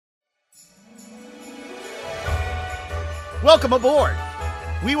Welcome aboard!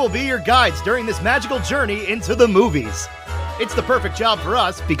 We will be your guides during this magical journey into the movies. It's the perfect job for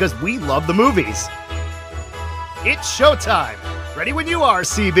us because we love the movies. It's showtime! Ready when you are,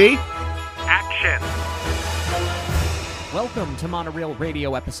 CB! Action! Welcome to Monoreel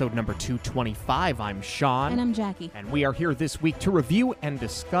Radio episode number 225. I'm Sean. And I'm Jackie. And we are here this week to review and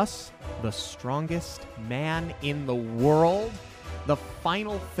discuss The Strongest Man in the World, the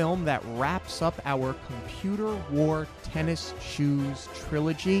final film that wraps up our Computer Wore Tennis Shoes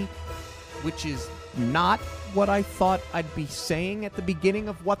trilogy, which is not what I thought I'd be saying at the beginning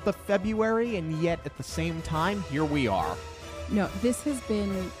of What the February, and yet at the same time, here we are. No, this has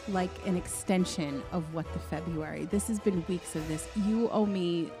been like an extension of What the February. This has been weeks of this. You owe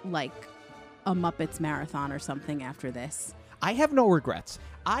me like a Muppets marathon or something after this. I have no regrets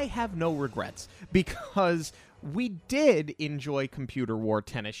because we did enjoy Computer Wore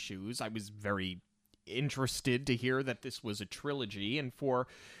Tennis Shoes. I was very interested to hear that this was a trilogy, and for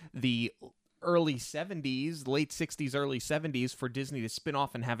the early 70s, late 60s, early 70s, for Disney to spin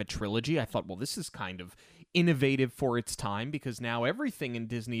off and have a trilogy, I thought, well, this is kind of innovative for its time, because now everything in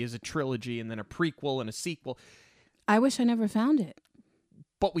Disney is a trilogy and then a prequel and a sequel. I wish I never found it.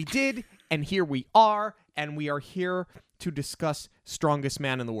 But we did, and here we are here to discuss Strongest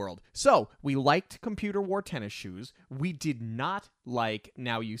Man in the World. So, we liked Computer Wore Tennis Shoes. We did not like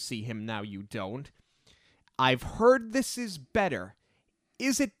Now You See Him, Now You Don't. I've heard this is better.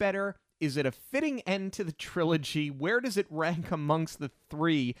 Is it better? Is it a fitting end to the trilogy? Where does it rank amongst the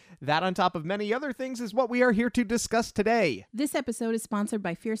three? That, on top of many other things, is what we are here to discuss today. This episode is sponsored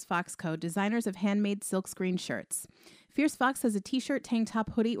by Fierce Fox Co., designers of handmade silkscreen shirts. Fierce Fox has a t-shirt, tank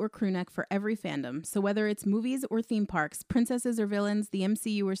top, hoodie, or crew neck for every fandom. So whether it's movies or theme parks, princesses or villains, the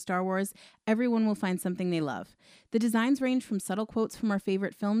MCU or Star Wars, everyone will find something they love. The designs range from subtle quotes from our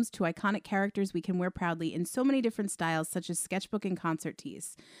favorite films to iconic characters we can wear proudly in so many different styles, such as sketchbook and concert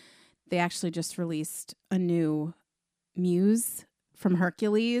tees. They actually just released a new Muse from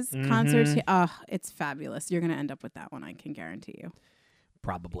Hercules concert. It's fabulous. You're going to end up with that one, I can guarantee you.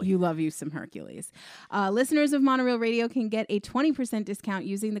 Probably. You love you some Hercules. Listeners of Monoreel Radio can get a 20% discount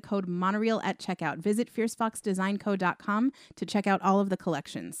using the code Monoreel at checkout. Visit fiercefoxdesignco.com to check out all of the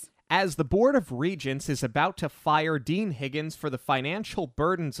collections. As the Board of Regents is about to fire Dean Higgins for the financial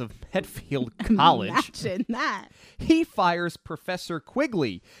burdens of Medfield College, Imagine that. He fires Professor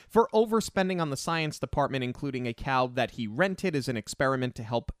Quigley for overspending on the science department, including a cow that he rented as an experiment to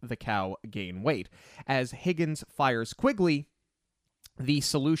help the cow gain weight. As Higgins fires Quigley, the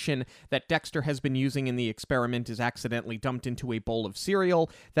solution that Dexter has been using in the experiment is accidentally dumped into a bowl of cereal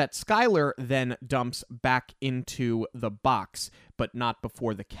that Skylar then dumps back into the box, but not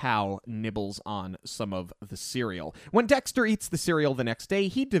before the cow nibbles on some of the cereal. When Dexter eats the cereal the next day,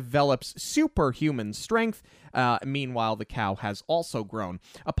 he develops superhuman strength. Meanwhile, the cow has also grown.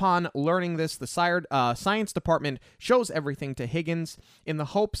 Upon learning this, the science department shows everything to Higgins in the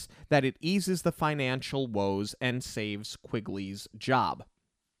hopes that it eases the financial woes and saves Quigley's job.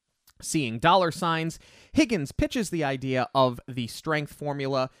 Seeing dollar signs, Higgins pitches the idea of the strength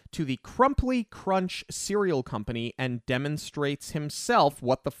formula to the Crumply Crunch cereal company and demonstrates himself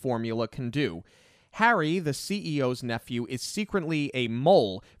what the formula can do. Harry, the CEO's nephew, is secretly a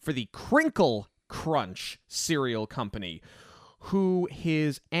mole for the Crinkle Crunch cereal company, who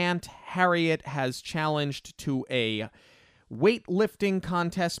his Aunt Harriet has challenged to a weightlifting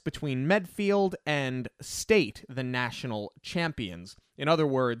contest between Medfield and State, the national champions. In other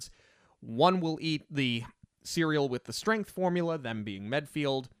words, one will eat the cereal with the strength formula, them being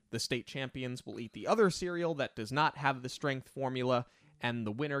Medfield. The state champions will eat the other cereal that does not have the strength formula, and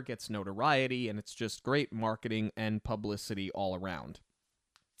the winner gets notoriety, and it's just great marketing and publicity all around.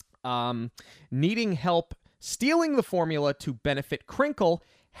 Needing help stealing the formula to benefit Crinkle,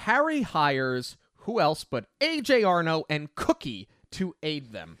 Harry hires who else but A.J. Arno and Cookie to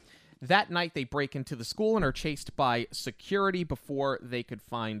aid them. That night, they break into the school and are chased by security before they could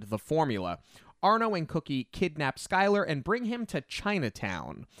find the formula. Arno and Cookie kidnap Skylar and bring him to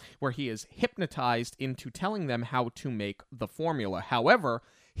Chinatown, where he is hypnotized into telling them how to make the formula. However,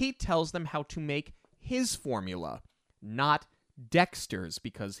 he tells them how to make his formula, not Dexter's,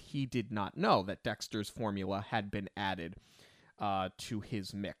 because he did not know that Dexter's formula had been added to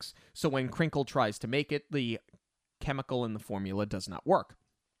his mix. So when Crinkle tries to make it, the chemical in the formula does not work.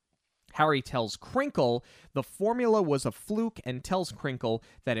 Harry tells Crinkle the formula was a fluke and tells Crinkle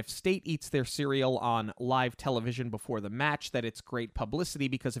that if State eats their cereal on live television before the match, that it's great publicity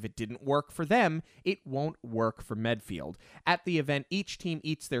because if it didn't work for them, it won't work for Medfield. At the event, each team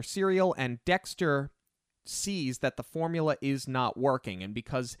eats their cereal and Dexter sees that the formula is not working, and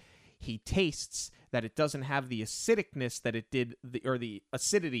because he tastes that it doesn't have the acidicness that it did, or the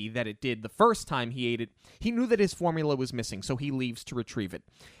acidity that it did the first time he ate it. He knew that his formula was missing, so he leaves to retrieve it.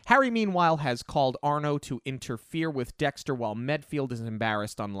 Harry, meanwhile, has called Arno to interfere with Dexter while Medfield is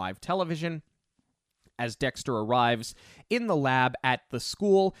embarrassed on live television. As Dexter arrives in the lab at the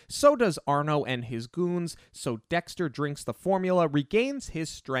school, so does Arno and his goons, so Dexter drinks the formula, regains his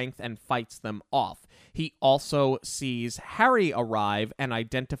strength, and fights them off. He also sees Harry arrive and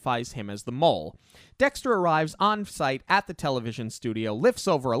identifies him as the mole. Dexter arrives on site at the television studio, lifts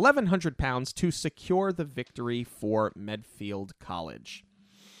over 1,100 pounds to secure the victory for Medfield College.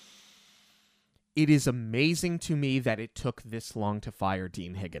 It is amazing to me that it took this long to fire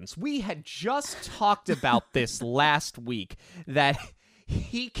Dean Higgins. We had just talked about this last week, that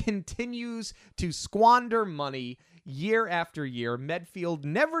he continues to squander money year after year. Medfield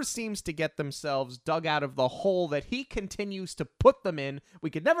never seems to get themselves dug out of the hole that he continues to put them in. We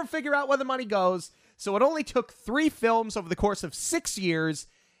could never figure out where the money goes, so it only took 3 films over the course of 6 years,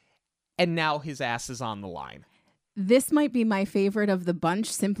 and now his ass is on the line. This might be my favorite of the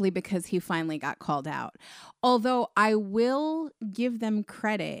bunch simply because he finally got called out. Although I will give them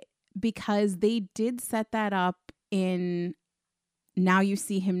credit because they did set that up in Now You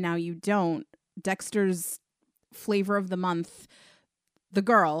See Him, Now You Don't. Dexter's flavor of the month, the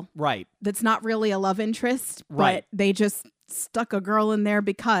girl. Right. That's not really a love interest, right. But they just stuck a girl in there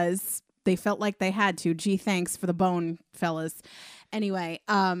because they felt like they had to. Gee, thanks for the bone, fellas. Anyway,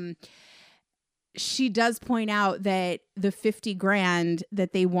 she does point out that the $50,000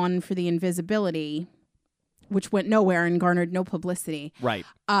 that they won for the invisibility, which went nowhere and garnered no publicity, right,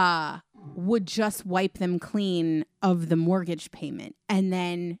 would just wipe them clean of the mortgage payment. And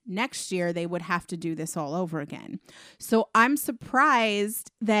then next year they would have to do this all over again. So I'm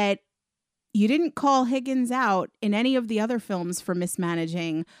surprised that you didn't call Higgins out in any of the other films for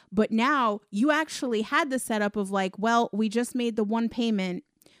mismanaging, but now you actually had the setup of like, well, we just made the one payment.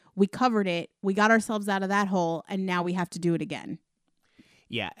 We covered it. We got ourselves out of that hole, and now we have to do it again.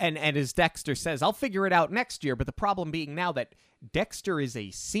 Yeah, and as Dexter says, I'll figure it out next year, but the problem being now that Dexter is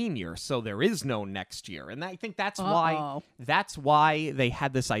a senior, so there is no next year. And I think that's why they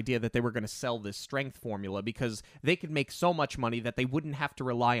had this idea that they were going to sell this strength formula, because they could make so much money that they wouldn't have to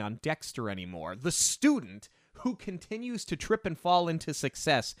rely on Dexter anymore, the student who continues to trip and fall into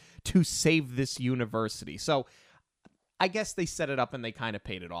success to save this university. So I guess they set it up and they kind of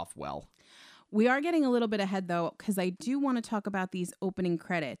paid it off well. We are getting a little bit ahead, though, because I do want to talk about these opening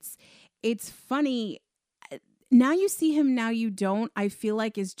credits. It's funny. Now You See Him, Now You Don't, I feel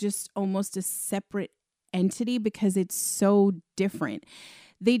like is just almost a separate entity because it's so different.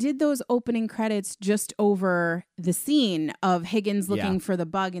 They did those opening credits just over the scene of Higgins looking for the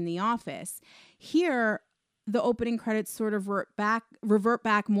bug in the office. Here, the opening credits sort of revert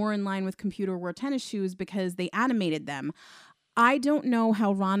back more in line with Computer Wore Tennis Shoes because they animated them. I don't know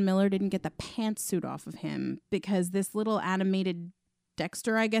how Ron Miller didn't get the pantsuit off of him, because this little animated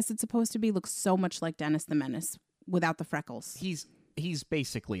Dexter, I guess it's supposed to be, looks so much like Dennis the Menace without the freckles. He's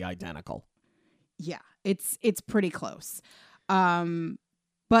basically identical. Yeah, it's pretty close.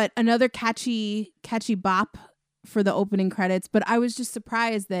 But another catchy bop for the opening credits. But I was just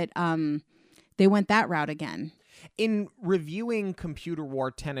surprised that they went that route again. In reviewing Computer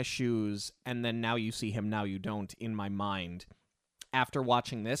Wore Tennis Shoes and then Now You See Him, Now You Don't in my mind, after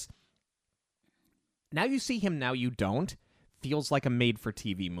watching this, Now You See Him, Now You Don't feels like a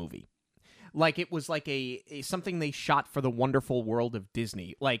made-for-TV movie. Like it was like a something they shot for the wonderful world of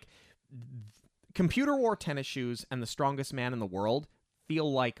Disney. Like Computer Wore Tennis Shoes and The Strongest Man in the World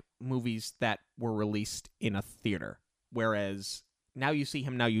feel like movies that were released in a theater. Whereas Now You See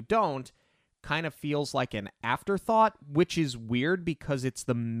Him, Now You Don't kind of feels like an afterthought, which is weird because it's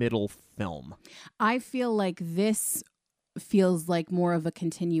the middle film. I feel like this feels like more of a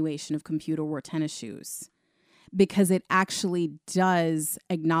continuation of Computer Wore Tennis Shoes, because it actually does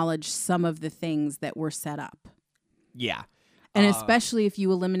acknowledge some of the things that were set up. Yeah. And especially if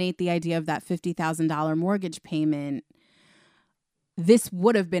you eliminate the idea of that $50,000 mortgage payment, this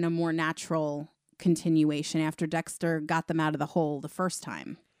would have been a more natural continuation after Dexter got them out of the hole the first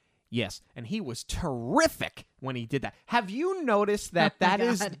time. Yes, and he was terrific when he did that. Have you noticed that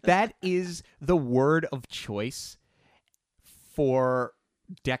that is the word of choice for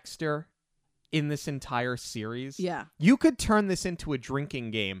Dexter in this entire series? Yeah. You could turn this into a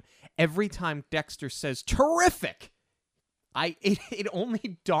drinking game. Every time Dexter says terrific, it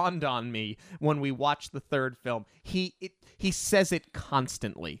only dawned on me when we watched the third film. He says it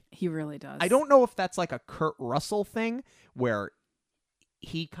constantly. He really does. I don't know if that's like a Kurt Russell thing where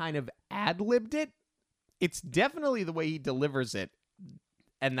he kind of ad-libbed it. It's definitely the way he delivers it.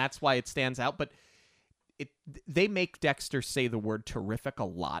 and that's why it stands out. But they make Dexter say the word terrific a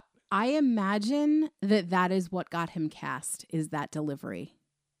lot. I imagine that is what got him cast, is that delivery.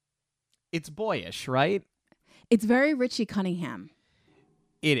 It's boyish, right? It's very Richie Cunningham.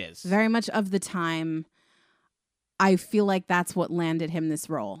 It is. Very much of the time, I feel like that's what landed him this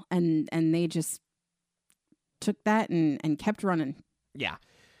role. And they just took that and kept running. Yeah.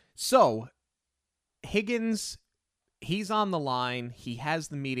 So, Higgins, he's on the line. He has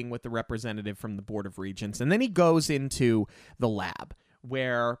the meeting with the representative from the Board of Regents. And then he goes into the lab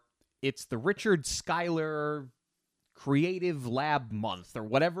where it's the Richard Schuyler Creative Lab Month or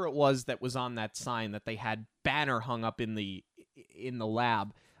whatever it was that was on that sign that they had banner hung up in the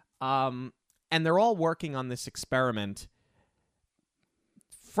lab. And they're all working on this experiment.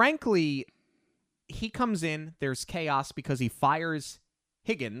 Frankly, he comes in, there's chaos because he fires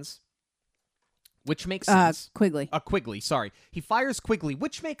Higgins, which makes sense. Quigley. Quigley, sorry. He fires Quigley,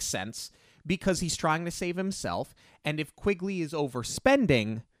 which makes sense because he's trying to save himself. And if Quigley is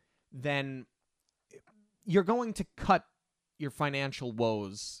overspending, then you're going to cut your financial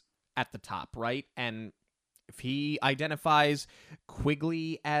woes at the top, right? And if he identifies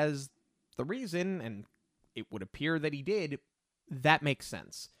Quigley as the reason, and it would appear that he did, that makes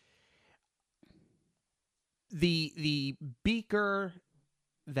sense. The beaker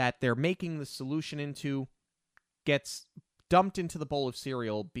that they're making the solution into gets dumped into the bowl of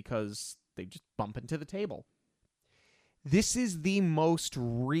cereal because they just bump into the table. This is the most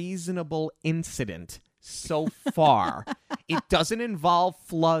reasonable incident so far. It doesn't involve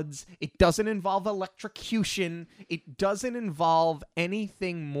floods. It doesn't involve electrocution. It doesn't involve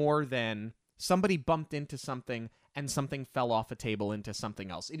anything more than somebody bumped into something and something fell off a table into something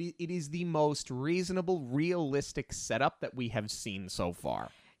else. It is the most reasonable, realistic setup that we have seen so far.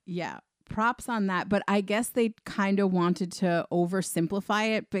 Yeah. Props on that, but I guess they kind of wanted to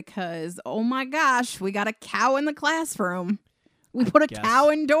oversimplify it because, oh my gosh, we got a cow in the classroom. We put a cow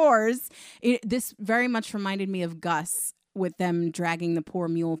indoors. This very much reminded me of Gus with them dragging the poor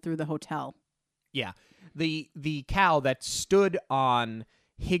mule through the hotel. Yeah. The cow that stood on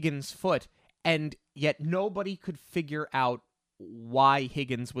Higgins' foot, and yet nobody could figure out why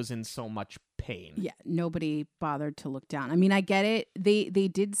Higgins was in so much pain. Yeah, nobody bothered to look down. I mean, I get it. They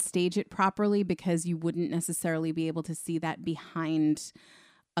did stage it properly because you wouldn't necessarily be able to see that behind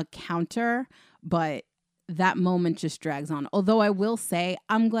a counter, but that moment just drags on. Although I will say,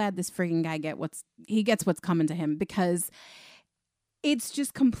 I'm glad this friggin' guy gets what's coming to him, because it's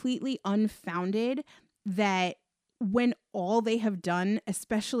just completely unfounded that when all they have done,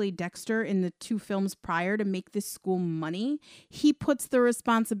 especially Dexter in the 2 films prior, to make this school money, he puts the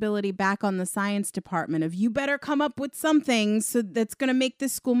responsibility back on the science department of, you better come up with something that's going to make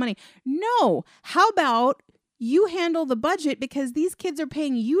this school money. No, how about you handle the budget, because these kids are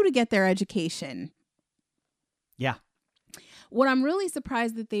paying you to get their education. Yeah. What I'm really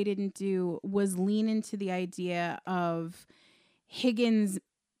surprised that they didn't do was lean into the idea of Higgins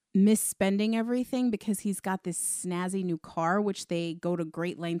misspending everything because he's got this snazzy new car, which they go to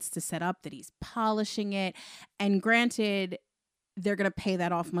great lengths to set up, that he's polishing it. And granted, they're going to pay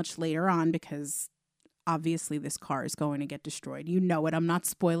that off much later on because obviously this car is going to get destroyed. You know it. I'm not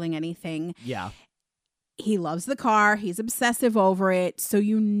spoiling anything. Yeah. He loves the car. He's obsessive over it. So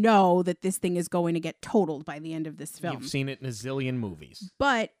you know that this thing is going to get totaled by the end of this film. You've seen it in a zillion movies.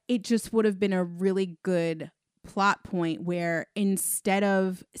 But it just would have been a really good plot point where, instead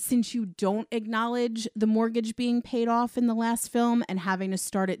of, since you don't acknowledge the mortgage being paid off in the last film and having to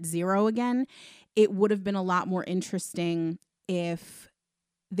start at zero again, it would have been a lot more interesting if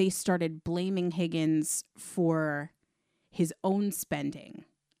they started blaming Higgins for his own spending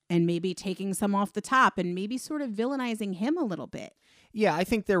and maybe taking some off the top and maybe sort of villainizing him a little bit. Yeah, I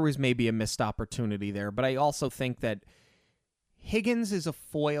think there was maybe a missed opportunity there, but I also think that Higgins is a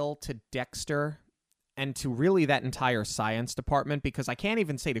foil to Dexter and to really that entire science department, because I can't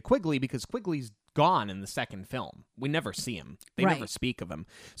even say to Quigley, because Quigley's gone in the second film. We never see him. They never speak of him.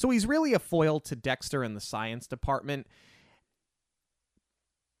 So he's really a foil to Dexter and the science department,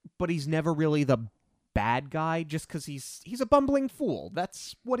 but he's never really the bad guy just because he's a bumbling fool.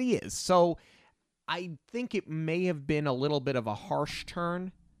 That's what he is. So I think it may have been a little bit of a harsh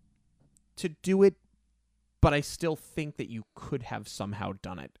turn to do it, but I still think that you could have somehow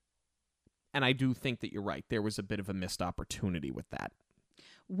done it. And I do think that you're right. There was a bit of a missed opportunity with that.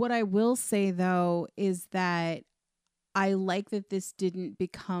 What I will say, though, is that I like that this didn't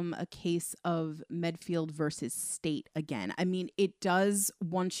become a case of Medfield versus State again. I mean, it does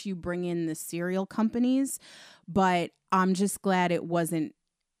once you bring in the cereal companies, but I'm just glad it wasn't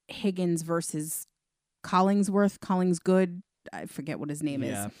Higgins versus Collingsworth, Collingsgood, I forget what his name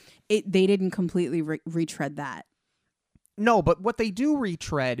Yeah. is. They didn't completely retread that. No, but what they do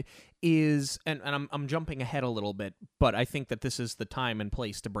retread is, and I'm jumping ahead a little bit, but I think that this is the time and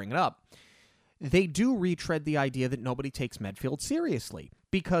place to bring it up. They do retread the idea that nobody takes Medfield seriously,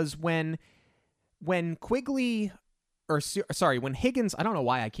 because when Quigley, when Higgins, I don't know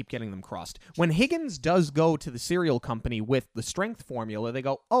why I keep getting them crossed. When Higgins does go to the cereal company with the strength formula, they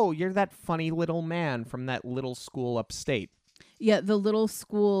go, "Oh, you're that funny little man from that little school upstate." Yeah, the little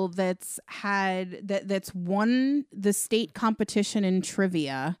school that's won the state competition in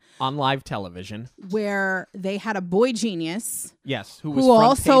trivia On live television. where they had a boy genius. Yes, who was who front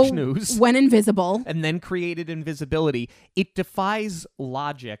also page news. went invisible. And then created invisibility. It defies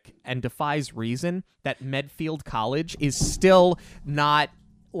logic and defies reason that Medfield College is still not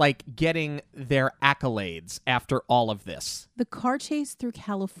getting their accolades after all of this. The car chase through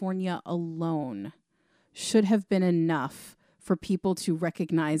California alone should have been enough for people to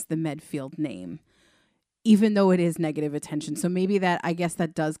recognize the Medfield name, even though it is negative attention. So maybe I guess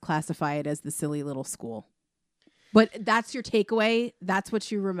that does classify it as the silly little school. But that's your takeaway? That's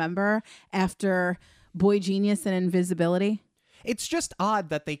what you remember after Boy Genius and Invisibility? It's just odd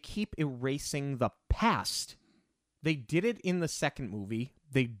that they keep erasing the past. They did it in the second movie.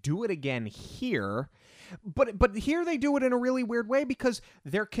 They do it again here. But here they do it in a really weird way because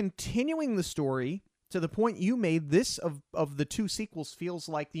they're continuing the story. To the point you made, this of the two sequels feels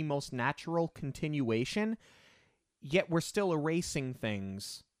like the most natural continuation, yet we're still erasing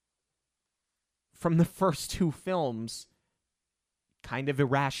things from the first two films kind of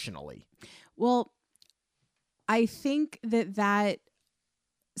irrationally. Well, I think that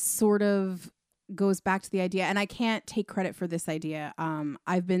sort of goes back to the idea, and I can't take credit for this idea.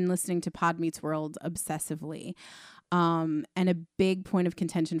 I've been listening to Pod Meets World obsessively. And a big point of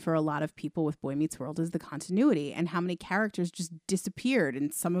contention for a lot of people with Boy Meets World is the continuity and how many characters just disappeared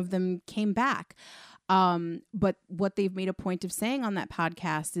and some of them came back. But what they've made a point of saying on that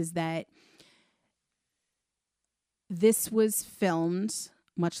podcast is that this was filmed,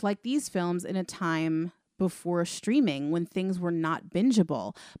 much like these films, in a time before streaming when things were not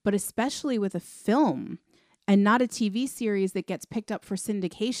bingeable, but especially with a film and not a TV series that gets picked up for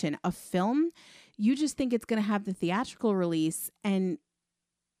syndication. A film, you just think it's going to have the theatrical release. And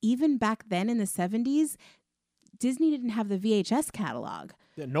even back then in the 70s, Disney didn't have the VHS catalog.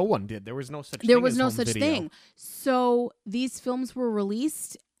 Yeah, no one did. There was no such thing. There was as no home such video. thing. So these films were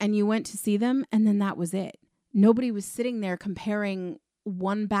released and you went to see them and then that was it. Nobody was sitting there comparing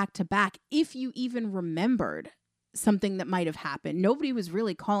one back to back. If you even remembered something that might have happened, nobody was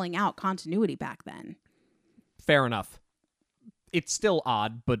really calling out continuity back then. Fair enough. It's still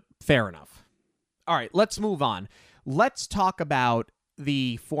odd, but fair enough. All right, let's move on. Let's talk about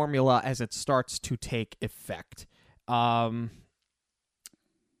the formula as it starts to take effect. I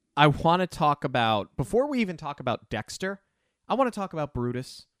want to talk about, before we even talk about Dexter, I want to talk about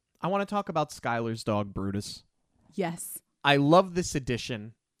Brutus. I want to talk about Skylar's dog, Brutus. Yes. I love this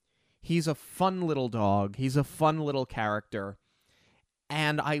addition. He's a fun little dog. He's a fun little character.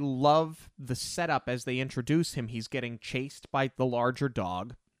 And I love the setup as they introduce him. He's getting chased by the larger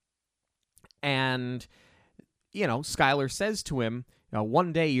dog. And, Skylar says to him,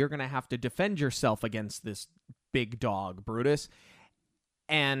 one day you're going to have to defend yourself against this big dog, Brutus.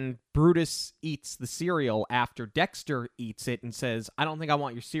 And Brutus eats the cereal after Dexter eats it and says, "I don't think I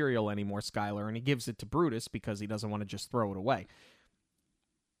want your cereal anymore, Skylar." And he gives it to Brutus because he doesn't want to just throw it away.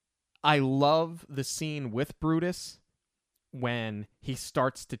 I love the scene with Brutus when he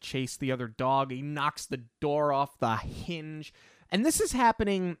starts to chase the other dog. He knocks the door off the hinge. And this is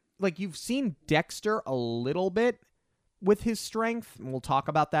happening, you've seen Dexter a little bit with his strength, and we'll talk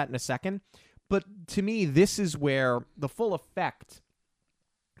about that in a second. But to me, this is where the full effect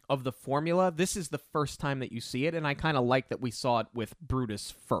of the formula, this is the first time that you see it, and I kind of like that we saw it with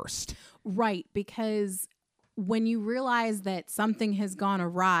Brutus first. Right, because when you realize that something has gone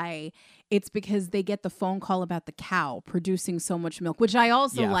awry, it's because they get the phone call about the cow producing so much milk, which I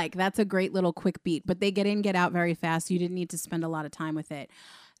also like. That's a great little quick beat, but they get in, get out very fast. You didn't need to spend a lot of time with it.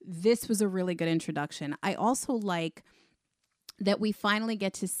 This was a really good introduction. I also like that we finally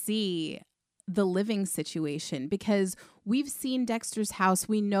get to see the living situation, because we've seen Dexter's house.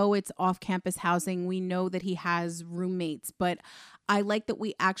 We know it's off-campus housing. We know that he has roommates, but I like that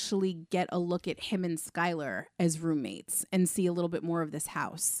we actually get a look at him and Skylar as roommates and see a little bit more of this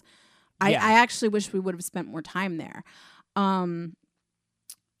house. I actually wish we would have spent more time there. I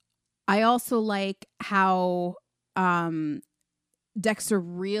also like how Dexter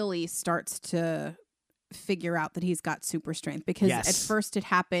really starts to figure out that he's got super strength, because at first it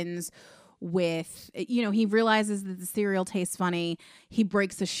happens with, he realizes that the cereal tastes funny. He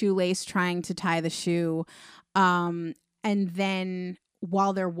breaks a shoelace trying to tie the shoe. And then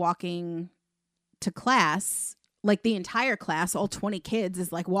while they're walking to class, like the entire class, all 20 kids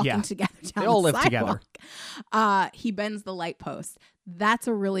is like walking together down they all the live sidewalk. together. He bends the light post. That's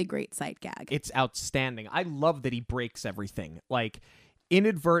a really great sight gag. It's outstanding. I love that he breaks everything. Like,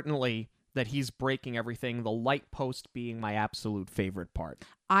 inadvertently, that he's breaking everything, the light post being my absolute favorite part.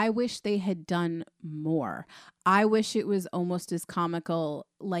 I wish they had done more. I wish it was almost as comical,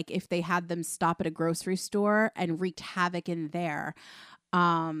 like if they had them stop at a grocery store and wreaked havoc in there.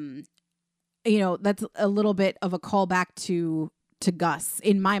 That's a little bit of a callback to Gus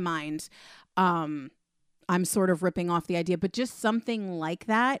in my mind. I'm sort of ripping off the idea, but just something like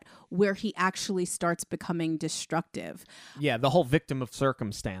that where he actually starts becoming destructive. Yeah, the whole victim of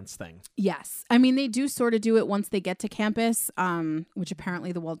circumstance thing. Yes. I mean, they do sort of do it once they get to campus, which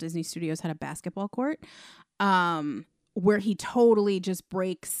apparently the Walt Disney Studios had a basketball court, where he totally just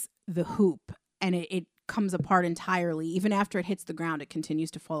breaks the hoop and it comes apart entirely. Even after it hits the ground, it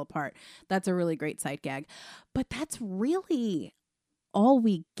continues to fall apart. That's a really great sight gag. But that's really all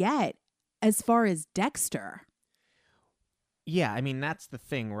we get as far as Dexter. Yeah, I mean, that's the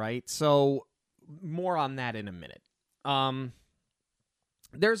thing, right? So, more on that in a minute.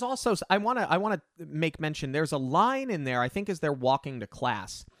 There's also, I want to make mention, there's a line in there, I think as they're walking to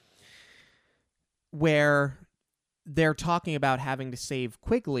class, where they're talking about having to save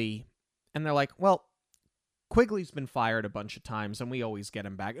Quigley, and they're like, well, Quigley's been fired a bunch of times, and we always get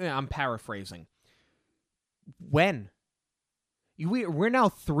him back. I'm paraphrasing. When? We're now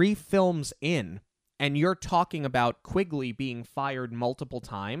 3 films in, and you're talking about Quigley being fired multiple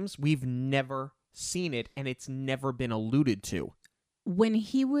times. We've never seen it, and it's never been alluded to. When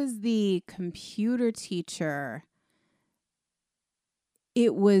he was the computer teacher,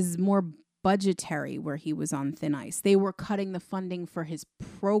 it was more budgetary where he was on thin ice. They were cutting the funding for his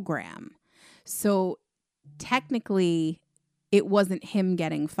program. So technically, it wasn't him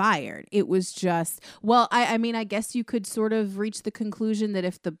getting fired. It was just, well, I mean, I guess you could sort of reach the conclusion that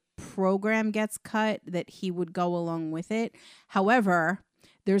if the program gets cut, that he would go along with it. However,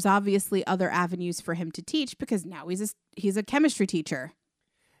 there's obviously other avenues for him to teach because now he's a chemistry teacher.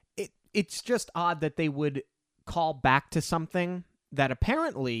 It's just odd that they would call back to something that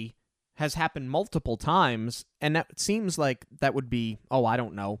apparently has happened multiple times, and that seems like that would be, I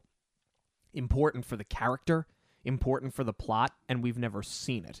don't know, important for the character, important for the plot, and we've never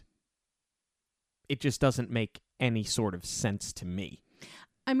seen it. It just doesn't make any sort of sense to me.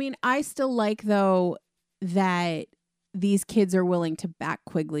 I mean, I still like, though, that these kids are willing to back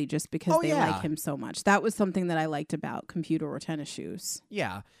Quigley just because they like him so much. That was something that I liked about Computer or Tennis Shoes.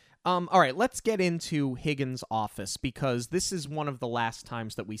 Yeah. All right, let's get into Higgins' office, because this is one of the last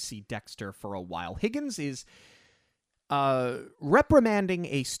times that we see Dexter for a while. Higgins is reprimanding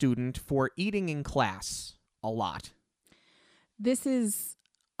a student for eating in class a lot. This is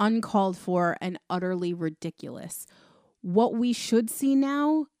uncalled for and utterly ridiculous. What we should see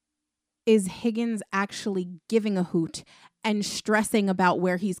now is Higgins actually giving a hoot and stressing about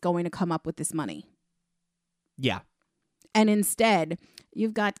where he's going to come up with this money. Yeah. And instead,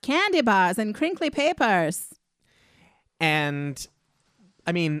 you've got candy bars and crinkly papers. And,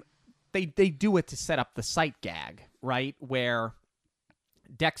 I mean, they do it to set up the sight gag, right? Where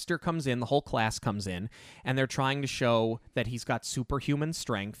Dexter comes in, the whole class comes in, and they're trying to show that he's got superhuman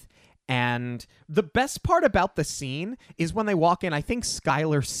strength. And the best part about the scene is when they walk in, I think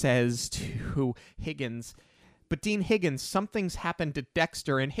Skylar says to Higgins, but Dean Higgins, something's happened to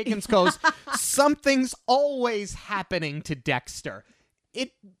Dexter. And Higgins goes, something's always happening to Dexter.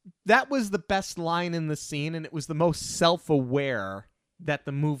 That was the best line in the scene, and it was the most self-aware that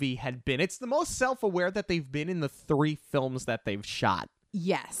the movie had been. It's the most self-aware that they've been in the 3 films that they've shot.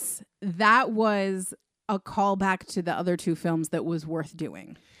 Yes, that was a callback to the other 2 films that was worth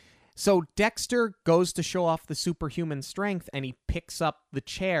doing. So Dexter goes to show off the superhuman strength, and he picks up the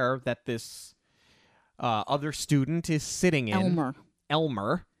chair that this other student is sitting in.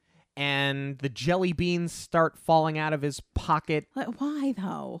 Elmer. And the jelly beans start falling out of his pocket. Why,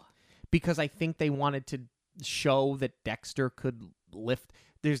 though? Because I think they wanted to show that Dexter could lift.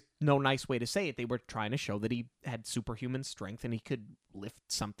 There's no nice way to say it. They were trying to show that he had superhuman strength and he could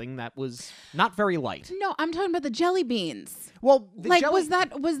lift something that was not very light. No, I'm talking about the jelly beans. Well, was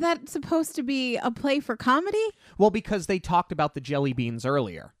that supposed to be a play for comedy? Well, because they talked about the jelly beans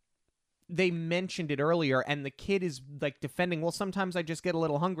earlier. They mentioned it earlier, and the kid is like defending, well, sometimes I just get a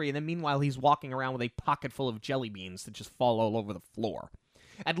little hungry, and then meanwhile he's walking around with a pocket full of jelly beans that just fall all over the floor.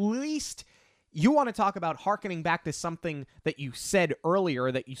 At least you want to talk about hearkening back to something that you said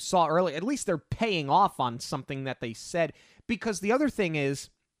earlier, that you saw earlier. At least they're paying off on something that they said. Because the other thing is,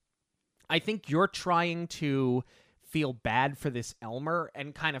 I think you're trying to feel bad for this Elmer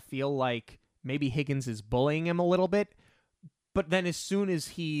and kind of feel like maybe Higgins is bullying him a little bit. But then as soon as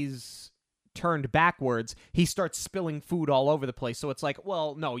he's turned backwards, he starts spilling food all over the place. So it's like,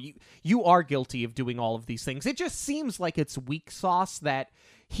 well, no, you are guilty of doing all of these things. It just seems like it's weak sauce that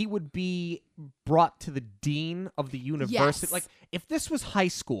he would be brought to the dean of the university. Yes. Like, if this was high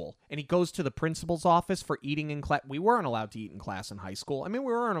school and he goes to the principal's office for eating in class, we weren't allowed to eat in class in high school. I mean,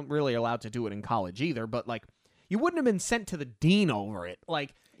 we weren't really allowed to do it in college either, but like, you wouldn't have been sent to the dean over it.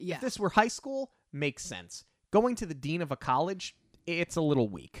 Like, if this were high school, makes sense. Going to the dean of a college, it's a little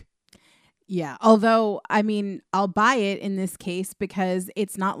weak. Yeah, although, I mean, I'll buy it in this case because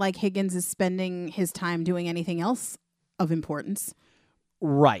it's not like Higgins is spending his time doing anything else of importance.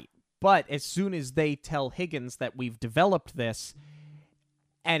 Right. But as soon as they tell Higgins that we've developed this,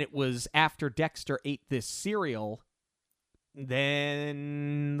 and it was after Dexter ate this cereal,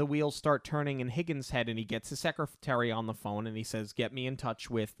 then the wheels start turning in Higgins' head, and he gets his secretary on the phone, and he says, get me in touch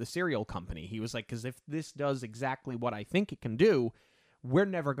with the cereal company. He was like, because if this does exactly what I think it can do, we're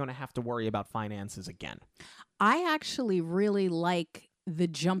never going to have to worry about finances again. I actually really like the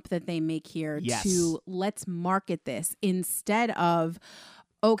jump that they make here to let's market this instead of,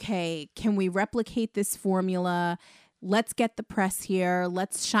 okay, can we replicate this formula? Let's get the press here.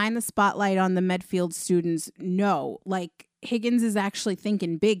 Let's shine the spotlight on the Medfield students. No, like Higgins is actually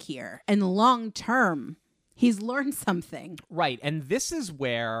thinking big here and long term. He's learned something. Right. And this is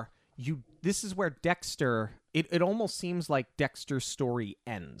where Dexter, it almost seems like Dexter's story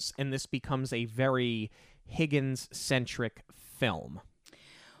ends, and this becomes a very Higgins-centric film.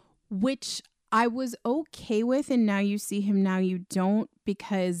 Which I was okay with, and Now You See Him, Now You Don't,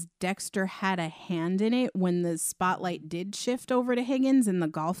 because Dexter had a hand in it when the spotlight did shift over to Higgins in the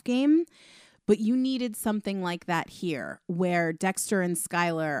golf game. But you needed something like that here, where Dexter and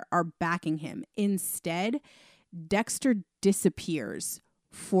Skylar are backing him. Instead, Dexter disappears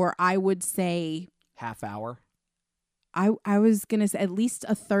for, I would say, half hour. I was going to say at least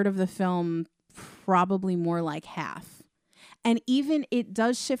a third of the film, probably more like half. And even it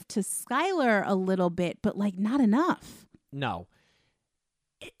does shift to Skylar a little bit, but like not enough. No.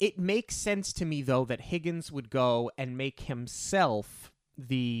 It makes sense to me, though, that Higgins would go and make himself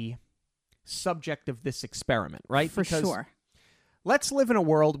the subject of this experiment, right? For sure. Let's live in a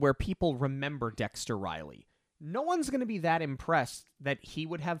world where people remember Dexter Riley. No one's going to be that impressed that he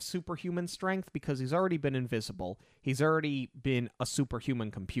would have superhuman strength because he's already been invisible. He's already been a superhuman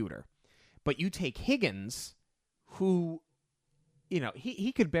computer. But you take Higgins, who,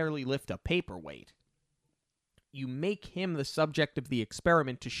 he could barely lift a paperweight. You make him the subject of the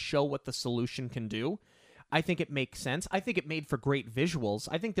experiment to show what the solution can do. I think it makes sense. I think it made for great visuals.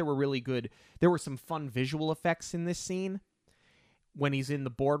 I think there were some fun visual effects in this scene. When he's in the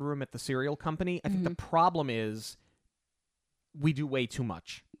boardroom at the cereal company, I think the problem is we do way too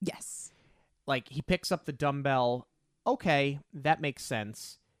much. Yes. Like, he picks up the dumbbell. Okay, that makes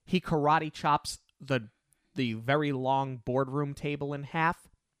sense. He karate chops the very long boardroom table in half.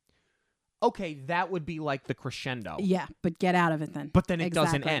 Okay, that would be like the crescendo. Yeah, but get out of it then. But then it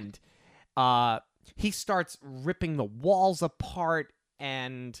doesn't end. He starts ripping the walls apart,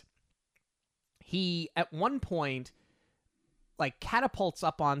 and he, at one point, like, catapults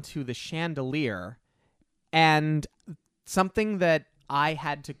up onto the chandelier, and something that I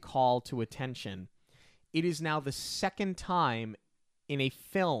had to call to attention, it is now the second time in a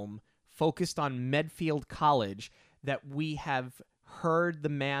film focused on Medfield College that we have heard the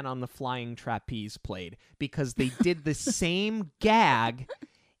man on the flying trapeze played, because they did the same gag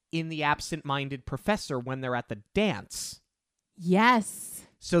in The Absent-Minded Professor when they're at the dance. Yes.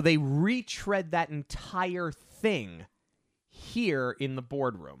 So they retread that entire thing here in the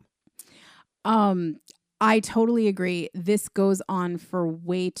boardroom. I totally agree. This goes on for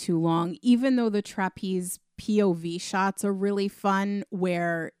way too long, even though the trapeze POV shots are really fun,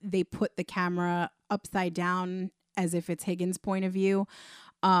 where they put the camera upside down as if it's Higgins' point of view.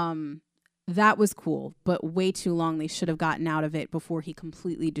 That was cool, but way too long. They should have gotten out of it before he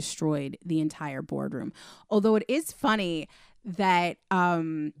completely destroyed the entire boardroom. Although it is funny that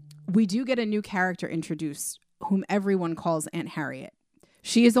we do get a new character introduced, whom everyone calls Aunt Harriet.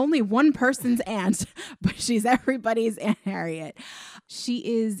 She is only one person's aunt, but she's everybody's Aunt Harriet. She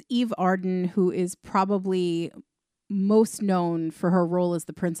is Eve Arden, who is probably most known for her role as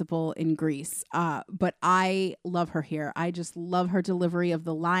the principal in Grease. But I love her here. I just love her delivery of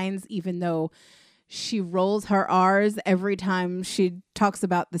the lines, even though she rolls her R's every time she talks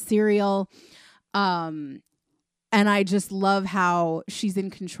about the cereal. And I just love how she's in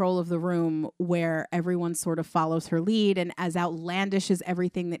control of the room where everyone sort of follows her lead. And as outlandish as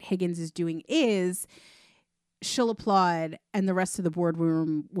everything that Higgins is doing is, she'll applaud and the rest of the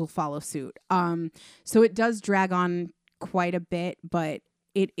boardroom will follow suit. So it does drag on quite a bit, but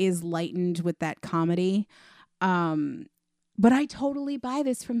it is lightened with that comedy. But I totally buy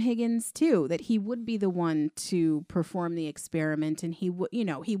this from Higgins too, that he would be the one to perform the experiment, and he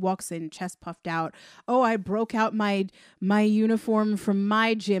walks in chest puffed out. Oh, I broke out my uniform from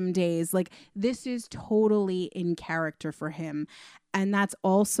my gym days. Like, this is totally in character for him, and that's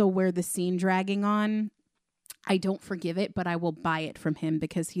also where the scene dragging on, I don't forgive it, but I will buy it from him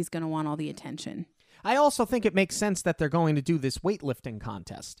because he's going to want all the attention. I also think it makes sense that they're going to do this weightlifting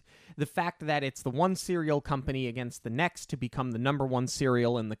contest. The fact that it's the one cereal company against the next to become the number one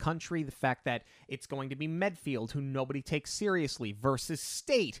cereal in the country, the fact that it's going to be Medfield, who nobody takes seriously, versus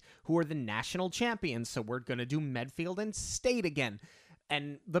State, who are the national champions, so we're going to do Medfield and State again.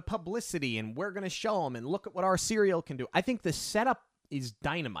 And the publicity, and we're going to show them, and look at what our cereal can do. I think the setup is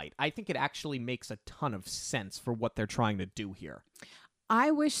dynamite. I think it actually makes a ton of sense for what they're trying to do here.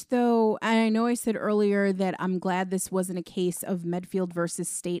 I wish, though, and I know I said earlier that I'm glad this wasn't a case of Medfield versus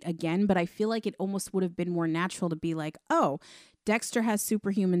State again, but I feel like it almost would have been more natural to be like, oh, Dexter has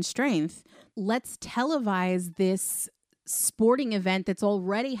superhuman strength. Let's televise this sporting event that's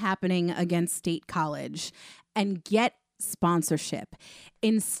already happening against State College and get sponsorship.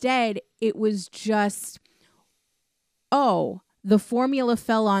 Instead, it was just, oh, the formula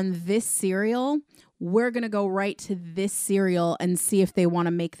fell on this cereal. We're going to go right to this cereal and see if they want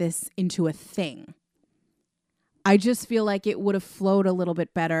to make this into a thing. I just feel like it would have flowed a little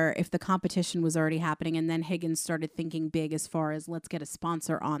bit better if the competition was already happening and then Higgins started thinking big as far as let's get a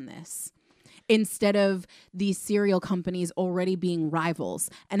sponsor on this. Instead of these cereal companies already being rivals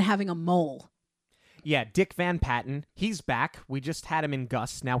and having a mole. Yeah, Dick Van Patten, he's back. We just had him in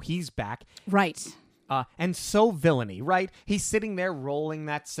Gus. Now he's back. Right. And so villainy, right? He's sitting there rolling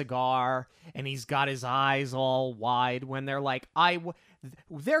that cigar, and he's got his eyes all wide when they're like,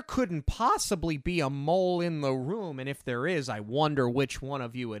 there couldn't possibly be a mole in the room, and if there is, I wonder which one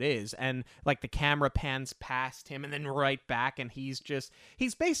of you it is. And like the camera pans past him and then right back, and he's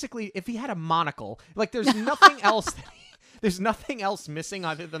basically, if he had a monocle, like there's nothing else there's nothing else missing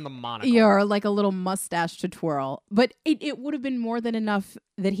other than the monocle. Yeah, or like a little mustache to twirl. But it would have been more than enough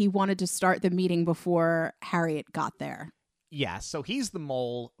that he wanted to start the meeting before Harriet got there. Yeah, so he's the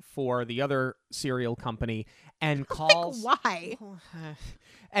mole for the other cereal company and calls... Like, why?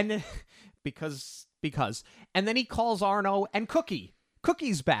 And then, because. And then he calls Arno and Cookie.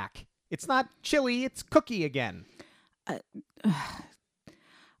 Cookie's back. It's not Chili, it's Cookie again. I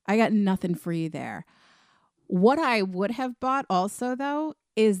got nothing for you there. What I would have bought also, though,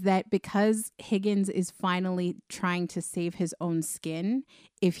 is that because Higgins is finally trying to save his own skin,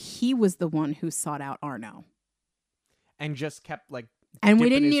 if he was the one who sought out Arno. And just kept, like... And we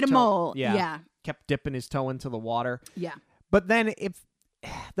didn't need a mole. Yeah. Kept dipping his toe into the water. Yeah. But then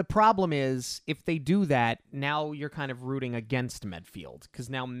the problem is, if they do that, now you're kind of rooting against Medfield. Because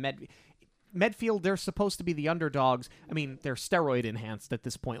now Medfield, they're supposed to be the underdogs. I mean, they're steroid enhanced at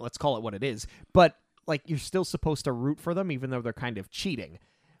this point. Let's call it what it is. But... like, you're still supposed to root for them, even though they're kind of cheating.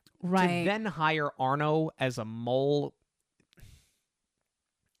 Right. To then hire Arno as a mole,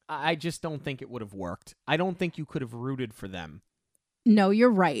 I just don't think it would have worked. I don't think you could have rooted for them. No,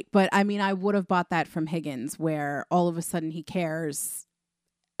 you're right. But, I mean, I would have bought that from Higgins, where all of a sudden he cares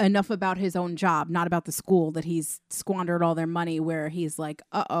enough about his own job, not about the school, that he's squandered all their money, where he's like,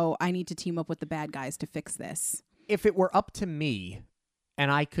 uh-oh, I need to team up with the bad guys to fix this. If it were up to me... and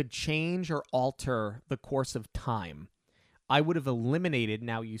I could change or alter the course of time, I would have eliminated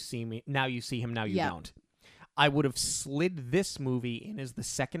Now You See Me, Now You See Him, Now You Don't. I would have slid this movie in as the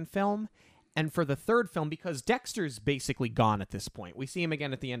second film, and for the third film, because Dexter's basically gone at this point. We see him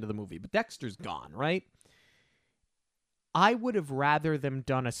again at the end of the movie, but Dexter's gone, right? I would have rather them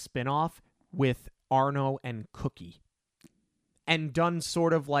done a spin-off with Arno and Cookie. And done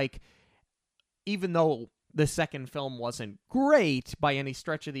sort of like, even though... the second film wasn't great by any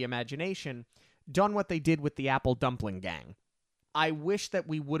stretch of the imagination, done what they did with the Apple Dumpling Gang. I wish that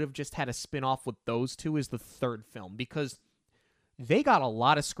we would have just had a spin-off with those two as the third film, because they got a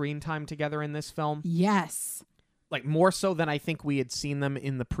lot of screen time together in this film. Yes. Like, more so than I think we had seen them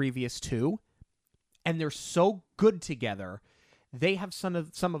in the previous two. And they're so good together. They have some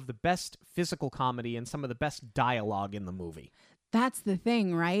of the best physical comedy and some of the best dialogue in the movie. That's the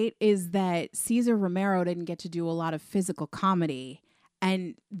thing, right? Is that Cesar Romero didn't get to do a lot of physical comedy.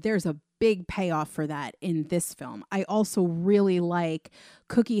 And there's a big payoff for that in this film. I also really like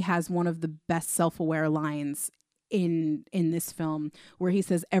Cookie has one of the best self-aware lines in this film where he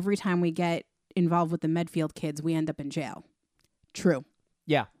says, every time we get involved with the Medfield kids, we end up in jail. True.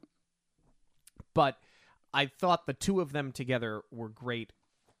 Yeah. But I thought the two of them together were great.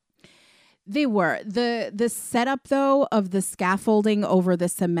 They were. The setup, though, of the scaffolding over the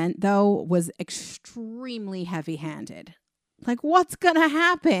cement, though, was extremely heavy-handed. Like, what's gonna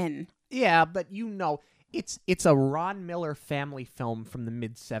happen? Yeah, but it's a Ron Miller family film from the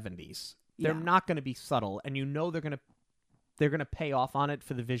mid-'70s. They're not going to be subtle, and they're gonna pay off on it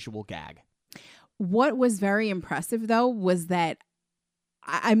for the visual gag. What was very impressive, though, was that,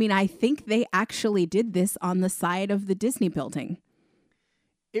 I think they actually did this on the side of the Disney building.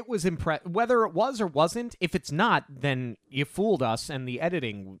 It was whether it was or wasn't. If it's not, then you fooled us, and the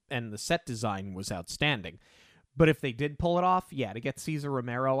editing and the set design was outstanding. But if they did pull it off, to get Cesar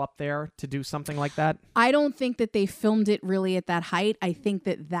Romero up there to do something like that. I don't think that they filmed it really at that height. I think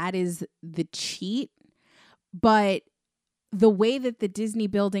that is the cheat. But the way that the Disney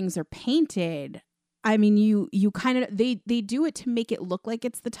buildings are painted, I mean, you kind of, they do it to make it look like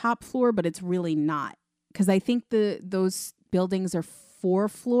it's the top floor, but it's really not. Because I think those buildings are 4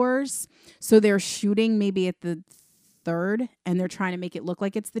 floors. So they're shooting maybe at the 3rd, and they're trying to make it look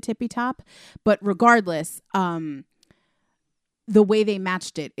like it's the tippy top. But regardless, the way they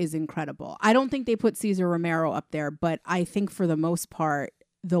matched it is incredible. I don't think they put Cesar Romero up there, but I think for the most part,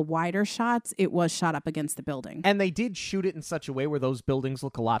 the wider shots, it was shot up against the building. And they did shoot it in such a way where those buildings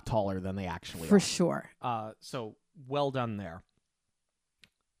look a lot taller than they actually are. For sure. So well done there.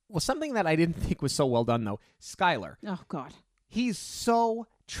 Well, something that I didn't think was so well done, though, Skylar. Oh, God. He's so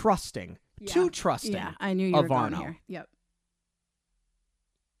trusting. Too trusting. Yeah, I knew you were going Arno. here. Yep.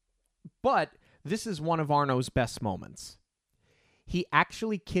 But this is one of Arno's best moments. He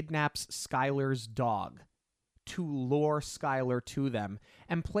actually kidnaps Skylar's dog to lure Skylar to them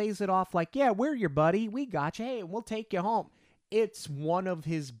and plays it off like, yeah, we're your buddy. We got you. Hey, we'll take you home. It's one of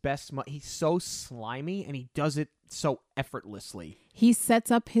his best. He's so slimy, and he does it so effortlessly. He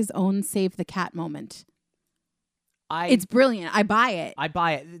sets up his own save the cat moment. It's brilliant. I buy it.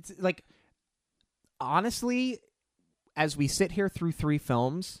 It's like, honestly, as we sit here through 3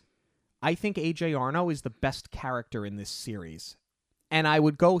 films, I think A.J. Arno is the best character in this series. And I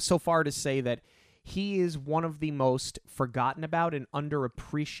would go so far to say that he is one of the most forgotten about and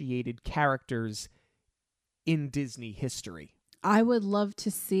underappreciated characters in Disney history. I would love to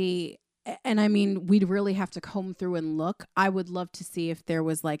see, and I mean, we'd really have to comb through and look. I would love to see if there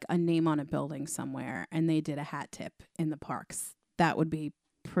was like a name on a building somewhere and they did a hat tip in the parks. That would be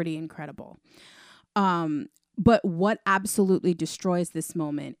pretty incredible. But what absolutely destroys this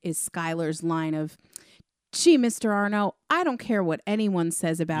moment is Skylar's line of, gee, Mr. Arno, I don't care what anyone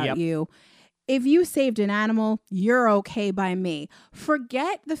says about you. If you saved an animal, you're okay by me.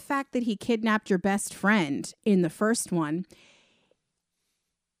 Forget the fact that he kidnapped your best friend in the first one.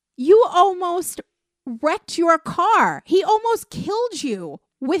 You almost wrecked your car. He almost killed you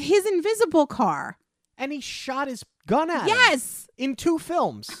with his invisible car. And he shot his gun at him. Yes. In 2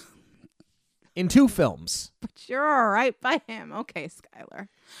 films. In 2 films. But you're all right by him. Okay, Skylar.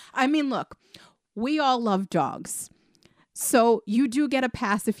 I mean, look, we all love dogs. So you do get a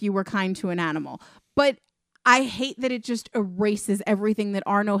pass if you were kind to an animal. But I hate that it just erases everything that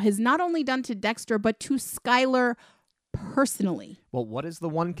Arno has not only done to Dexter, but to Skylar personally. Well, what is the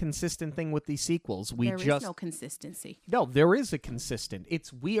one consistent thing with these sequels? There is no consistency. No, there is a consistent.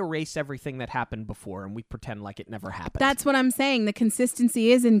 It's we erase everything that happened before and we pretend like it never happened. That's what I'm saying. The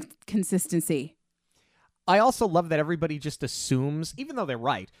consistency is inconsistency. I also love that everybody just assumes, even though they're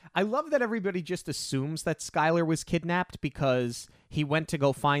right, I love that everybody just assumes that Skylar was kidnapped because he went to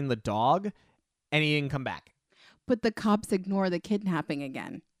go find the dog and he didn't come back. But the cops ignore the kidnapping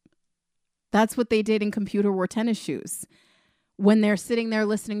again. That's what they did in Computer Wore Tennis Shoes. When they're sitting there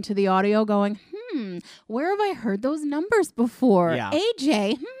listening to the audio going, where have I heard those numbers before? Yeah.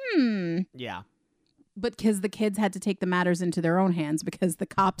 AJ, Yeah. But because the kids had to take the matters into their own hands because the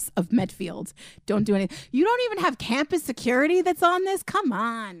cops of Medfield don't do anything. You don't even have campus security that's on this? Come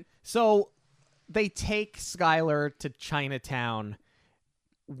on. So they take Skylar to Chinatown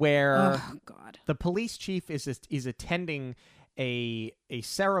where the police chief is attending a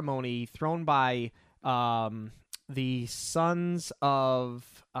ceremony thrown by the sons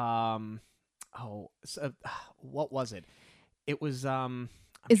of what was it? It was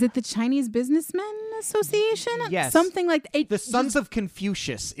is it the Chinese Businessmen Association? Yes. Something like that. The Sons of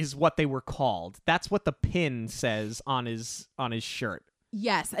Confucius is what they were called. That's what the pin says on his shirt.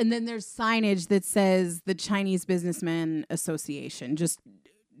 Yes, and then there's signage that says the Chinese Businessman Association, just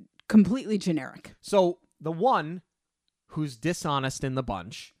completely generic. So the one who's dishonest in the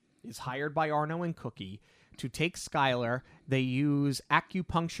bunch is hired by Arno and Cookie to take Skylar. They use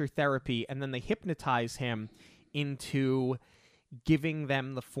acupuncture therapy, and then they hypnotize him into giving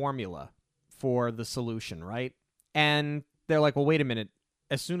them the formula for the solution, right? And they're like, well, wait a minute.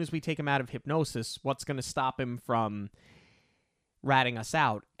 As soon as we take him out of hypnosis, what's going to stop him from ratting us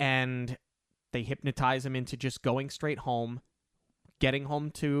out? And they hypnotize him into just going straight home, getting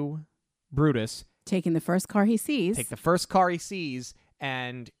home to Brutus. Taking the first car he sees. Take the first car he sees,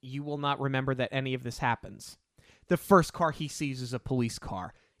 and you will not remember that any of this happens. The first car he sees is a police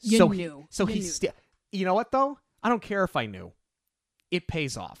car. You knew. You know what, though? I don't care if I knew. It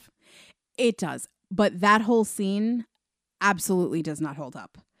pays off. It does. But that whole scene absolutely does not hold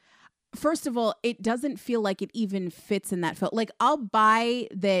up. First of all, it doesn't feel like it even fits in that film. Like, I'll buy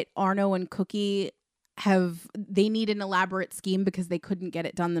that Arno and Cookie they need an elaborate scheme because they couldn't get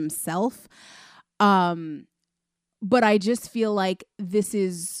it done themselves. But I just feel like this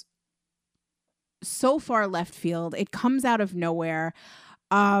is so far left field. It comes out of nowhere.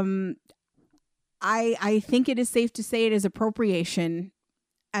 I think it is safe to say it is appropriation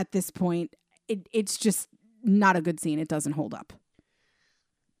at this point. It's just not a good scene. It doesn't hold up.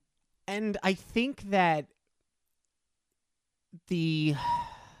 And I think that the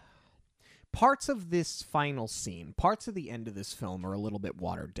parts of this final scene, parts of the end of this film are a little bit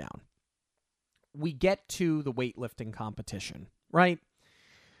watered down. We get to the weightlifting competition, right?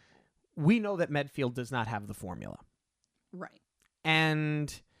 We know that Medfield does not have the formula. Right.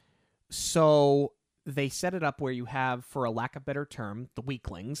 And so they set it up where you have, for a lack of better term, the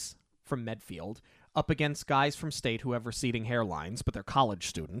weaklings from Medfield up against guys from State who have receding hairlines, but they're college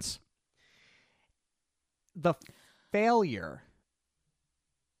students. The failure,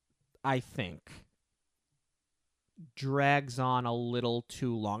 I think, drags on a little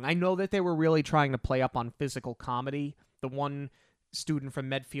too long. I know that they were really trying to play up on physical comedy. The one student from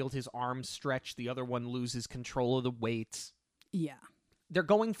Medfield, his arms stretch. The other one loses control of the weights. Yeah. They're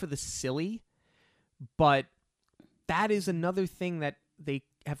going for the silly, but that is another thing that they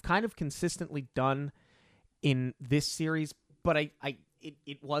have kind of consistently done in this series. But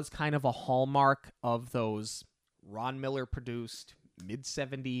it was kind of a hallmark of those Ron Miller produced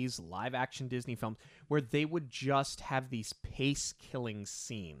mid-70s live-action Disney films where they would just have these pace-killing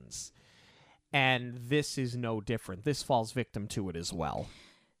scenes. And this is no different. This falls victim to it as well.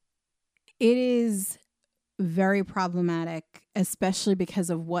 It is very problematic, especially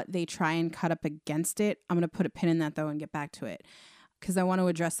because of what they try and cut up against it. I'm going to put a pin in that, though, and get back to it, because I want to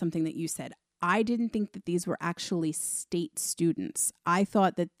address something that you said. I didn't think that these were actually State students. I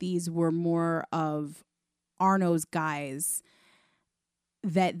thought that these were more of Arno's guys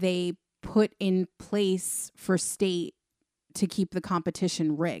that they put in place for State to keep the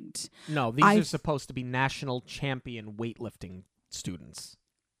competition rigged. No, these are supposed to be national champion weightlifting students.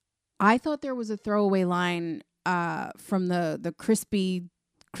 I thought there was a throwaway line from the crispy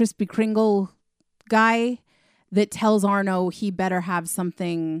Kringle guy that tells Arno he better have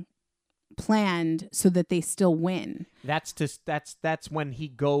something planned so that they still win. That's when he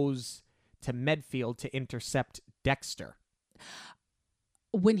goes to Medfield to intercept Dexter.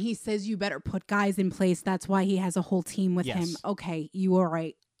 When he says you better put guys in place, that's why he has a whole team with him. Okay, you are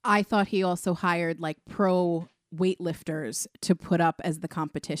right. I thought he also hired like pro weightlifters to put up as the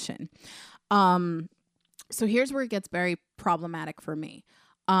competition. So here's where it gets very problematic for me.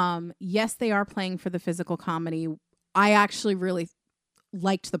 Yes, they are playing for the physical comedy. I actually really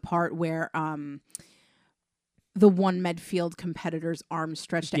liked the part where the one Medfield competitor's arm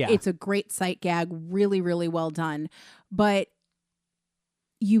stretched out. Yeah. It's a great sight gag, really, really well done. But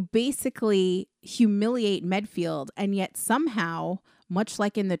you basically humiliate Medfield, and yet somehow, much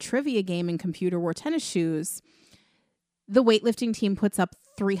like in the trivia game in Computer Wore Tennis Shoes, the weightlifting team puts up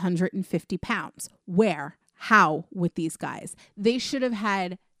 350 pounds. Where? How with these guys? They should have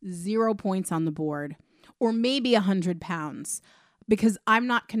had 0 points on the board, or maybe 100 pounds, because I'm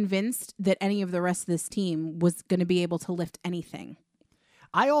not convinced that any of the rest of this team was going to be able to lift anything.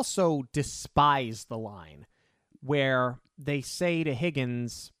 I also despise the line where they say to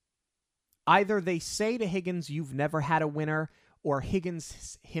Higgins, either they say to Higgins, you've never had a winner, or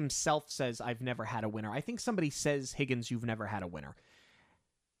Higgins himself says, I've never had a winner. I think somebody says, Higgins, you've never had a winner.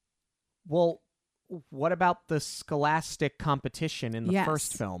 Well, what about the scholastic competition in the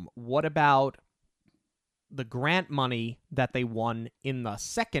first film? What about the grant money that they won in the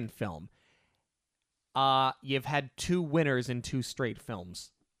second film? You've had 2 winners in 2 straight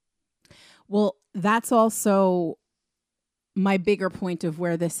films. Well, that's also my bigger point of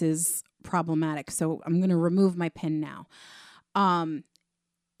where this is problematic. So I'm going to remove my pen now.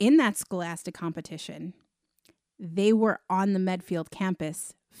 In that Scholastic competition, they were on the Medfield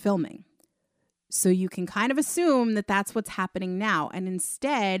campus filming. So you can kind of assume that that's what's happening now. And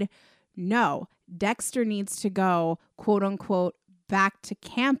instead, no, Dexter needs to go, quote unquote, back to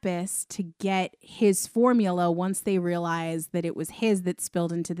campus to get his formula once they realize that it was his that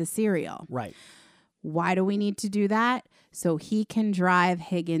spilled into the cereal. Right. Why do we need to do that? So he can drive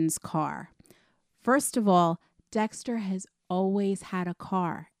Higgins' car. First of all, Dexter has always had a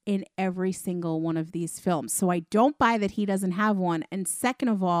car in every single one of these films. So I don't buy that he doesn't have one. And second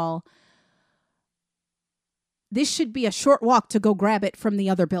of all, this should be a short walk to go grab it from the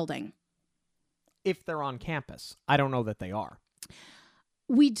other building. If they're on campus. I don't know that they are.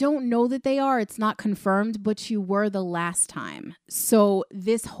 We don't know that they are. It's not confirmed, but you were the last time. So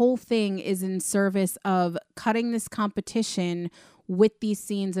this whole thing is in service of cutting this competition with these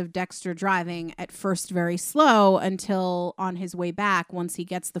scenes of Dexter driving, at first very slow, until on his way back, once he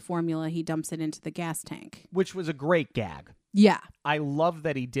gets the formula, he dumps it into the gas tank. Which was a great gag. Yeah. I love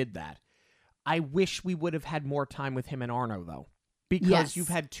that he did that. I wish we would have had more time with him and Arno, though. Because you've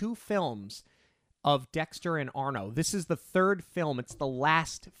had 2 films of Dexter and Arno. This is the 3rd film. It's the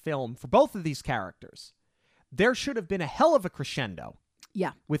last film for both of these characters. There should have been a hell of a crescendo.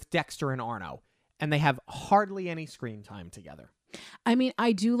 Yeah. With Dexter and Arno. And they have hardly any screen time together. I mean,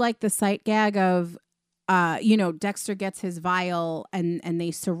 I do like the sight gag of, Dexter gets his vial and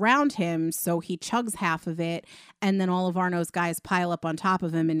they surround him. So he chugs half of it. And then all of Arno's guys pile up on top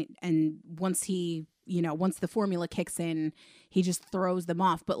of him. And once once the formula kicks in, he just throws them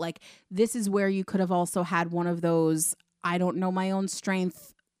off. But like, this is where you could have also had one of those, I don't know my own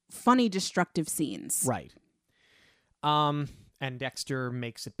strength, funny, destructive scenes. Right. And Dexter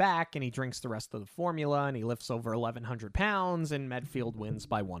makes it back and he drinks the rest of the formula and he lifts over 1,100 pounds and Medfield wins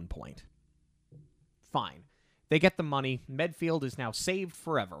by 1 point. Fine. They get the money. Medfield is now saved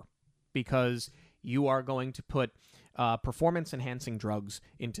forever because you are going to put performance-enhancing drugs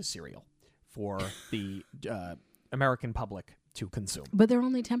into cereal for the American public to consume. But they're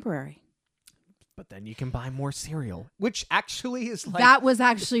only temporary. But then you can buy more cereal, which actually is like... That was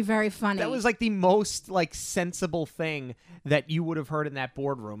actually very funny. That was like the most like sensible thing that you would have heard in that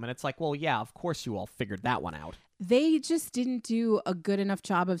boardroom. And it's like, well, yeah, of course you all figured that one out. They just didn't do a good enough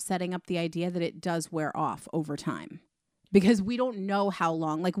job of setting up the idea that it does wear off over time. Because we don't know how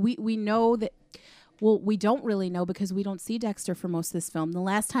long. Like, we know that... Well, we don't really know because we don't see Dexter for most of this film. The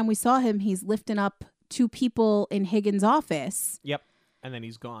last time we saw him, he's lifting up 2 people in Higgins' office. Yep. And then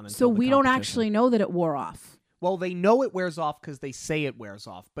he's gone. So we don't actually know that it wore off. Well, they know it wears off because they say it wears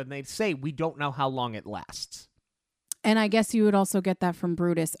off. But they say we don't know how long it lasts. And I guess you would also get that from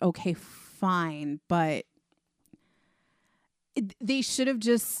Brutus. Okay, fine. But they should have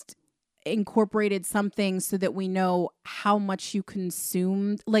just incorporated something so that we know how much you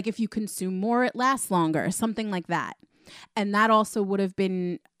consumed. Like if you consume more, it lasts longer. Something like that. And that also would have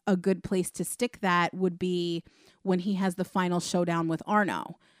been a good place to stick that would be when he has the final showdown with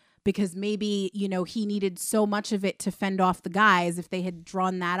Arno. Because maybe, he needed so much of it to fend off the guys. If they had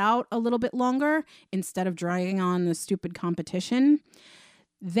drawn that out a little bit longer instead of dragging on the stupid competition,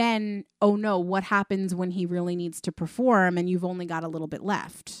 then, oh no, what happens when he really needs to perform and you've only got a little bit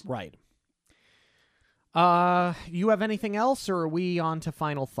left? Right. You have anything else, or are we on to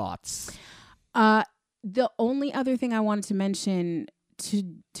final thoughts? The only other thing I wanted to mention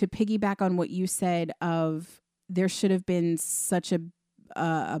to piggyback on what you said of there should have been such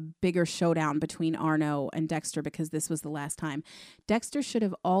a bigger showdown between Arno and Dexter because this was the last time. Dexter should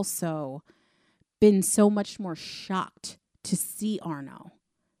have also been so much more shocked to see Arno.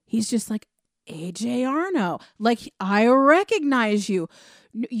 He's just like, AJ Arno, like, I recognize you.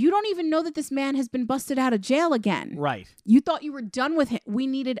 You don't even know that this man has been busted out of jail again. Right. You thought you were done with him. We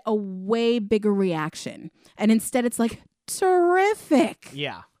needed a way bigger reaction. And instead it's like, terrific.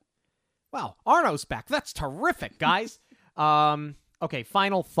 Yeah. Wow, Arno's back. That's terrific, guys. Okay,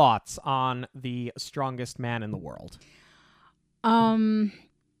 final thoughts on the strongest man in the world.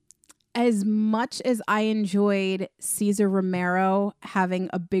 As much as I enjoyed Cesar Romero having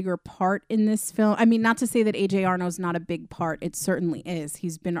a bigger part in this film, I mean, not to say that AJ Arno's not a big part. It certainly is.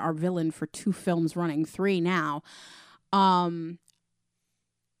 He's been our villain for 2 films running, 3 now.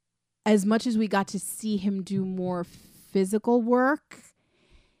 As much as we got to see him do more physical work,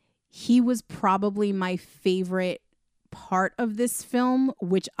 he was probably my favorite part of this film,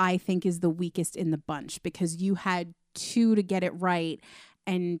 which I think is the weakest in the bunch because you had 2 to get it right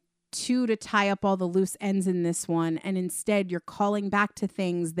and two to tie up all the loose ends in this one, and instead you're calling back to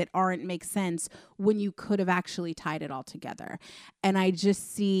things that aren't make sense when you could have actually tied it all together. And I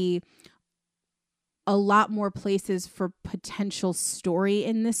just see a lot more places for potential story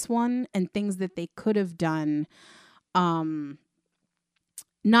in this one and things that they could have done, not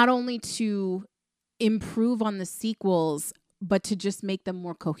only to improve on the sequels, but to just make them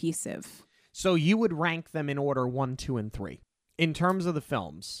more cohesive. So you would rank them in order 1, 2, and 3 in terms of the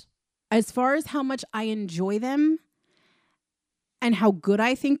films? As far as how much I enjoy them and how good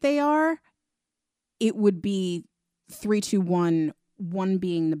I think they are, it would be 3, 2, 1, 1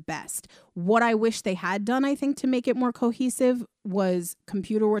 being the best. What I wish they had done, I think, to make it more cohesive was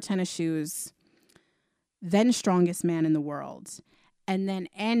Computer Wore Tennis Shoes, then Strongest Man in the World, and then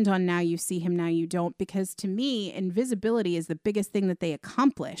end on Now You See Him, Now You Don't, because to me, invisibility is the biggest thing that they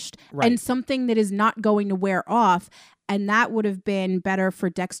accomplished, and something that is not going to wear off, and that would have been better for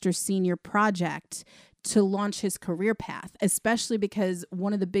Dexter's senior project to launch his career path, especially because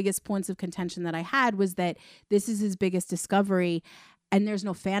one of the biggest points of contention that I had was that this is his biggest discovery and there's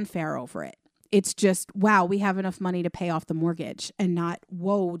no fanfare over it. It's just, wow, we have enough money to pay off the mortgage, and not,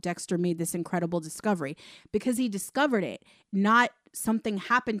 whoa, Dexter made this incredible discovery, because he discovered it, not something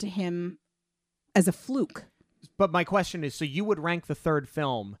happened to him as a fluke. But my question is, so you would rank the third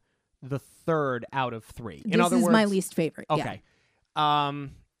film the third out of 3? In other words, this is my least favorite. Okay. Yeah.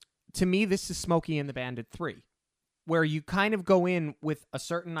 To me, this is Smokey and the Bandit 3, where you kind of go in with a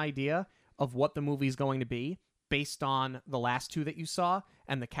certain idea of what the movie is going to be based on the last 2 that you saw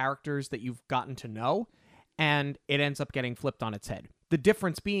and the characters that you've gotten to know, and it ends up getting flipped on its head. The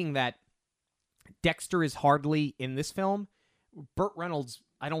difference being that Dexter is hardly in this film. Burt Reynolds,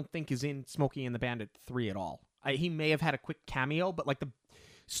 I don't think, is in Smokey and the Bandit 3 at all. He may have had a quick cameo, but like the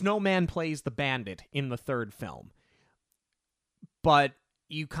Snowman plays the bandit in the third film. But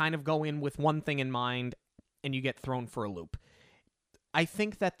you kind of go in with one thing in mind and you get thrown for a loop. I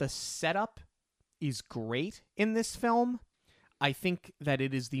think that the setup is great in this film. I think that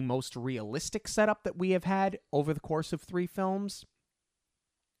it is the most realistic setup that we have had over the course of 3 films.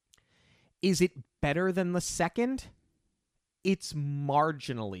 Is it better than the second? It's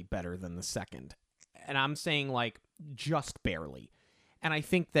marginally better than the second. And I'm saying like just barely. And I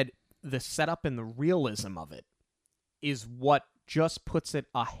think that the setup and the realism of it is what just puts it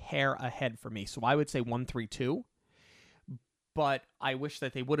a hair ahead for me. So I would say 1, 3, 2. But I wish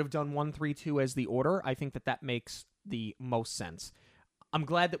that they would have done 1, 3, 2 as the order. I think that that makes the most sense. I'm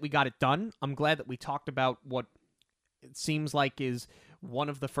glad that we got it done. I'm glad that we talked about what it seems like is one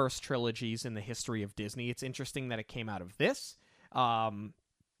of the first trilogies in the history of Disney. It's interesting that it came out of this.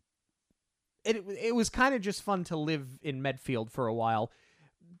 It was kind of just fun to live in Medfield for a while,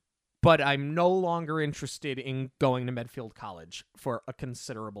 but I'm no longer interested in going to Medfield College for a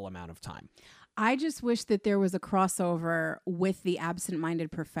considerable amount of time. I just wish that there was a crossover with the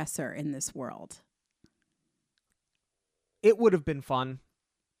absent-minded professor in this world. It would have been fun,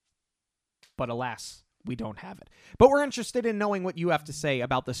 but alas, we don't have it. But we're interested in knowing what you have to say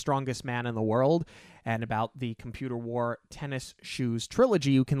about The Strongest Man in the World and about the Computer Wore Tennis Shoes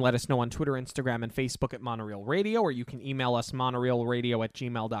trilogy. You can let us know on Twitter, Instagram, and Facebook at Monoreel Radio, or you can email us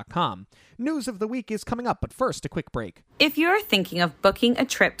monoreelradio@gmail.com. News of the week is coming up, but first, a quick break. If you're thinking of booking a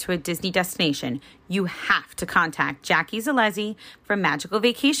trip to a Disney destination, you have to contact Jackie Zalezzi from Magical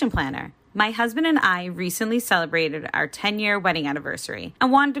Vacation Planner. My husband and I recently celebrated our 10-year wedding anniversary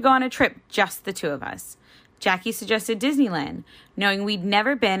and wanted to go on a trip, just the 2 of us. Jackie suggested Disneyland, knowing we'd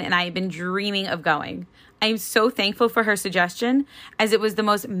never been and I had been dreaming of going. I am so thankful for her suggestion, as it was the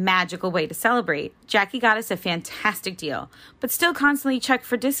most magical way to celebrate. Jackie got us a fantastic deal, but still constantly checked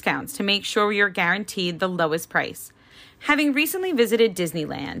for discounts to make sure we were guaranteed the lowest price. Having recently visited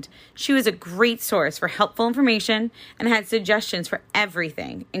Disneyland, she was a great source for helpful information and had suggestions for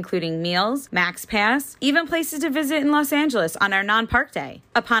everything, including meals, Max Pass, even places to visit in Los Angeles on our non-park day.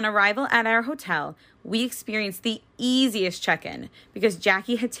 Upon arrival at our hotel, we experienced the easiest check-in because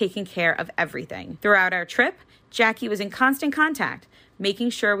Jackie had taken care of everything. Throughout our trip, Jackie was in constant contact,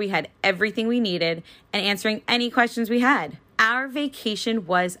 making sure we had everything we needed and answering any questions we had. Our vacation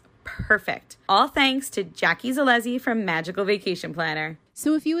was perfect. All thanks to Jackie Zalezzi from Magical Vacation Planner.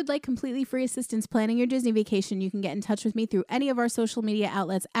 So if you would like completely free assistance planning your Disney vacation, you can get in touch with me through any of our social media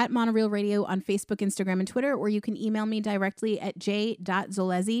outlets at Monoreel Radio on Facebook, Instagram, and Twitter, or you can email me directly at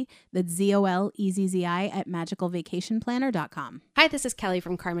j.zolezzi, that's Zolezzi, at magicalvacationplanner.com. Hi, this is Kelly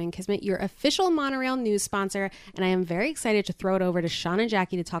from Karma and Kismet, your official Monorail news sponsor, and I am very excited to throw it over to Sean and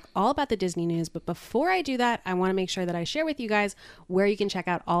Jackie to talk all about the Disney news. But before I do that, I want to make sure that I share with you guys where you can check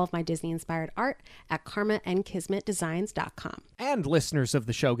out all of my Disney-inspired art at karmaandkismetdesigns.com. And listeners listeners of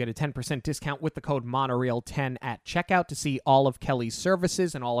the show get a 10% discount with the code Monoreel10 at checkout to see all of Kelly's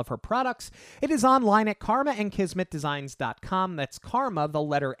services and all of her products. It is online at karmaandkismetdesigns.com. That's Karma, the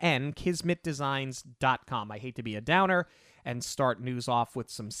letter N, kismetdesigns.com. I hate to be a downer and start news off with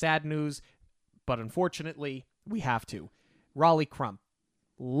some sad news, but unfortunately, we have to. Raleigh Crump,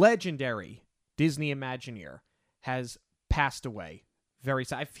 legendary Disney Imagineer, has passed away. Very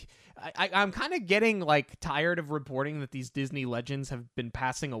sad. I'm kind of getting tired of reporting that these Disney legends have been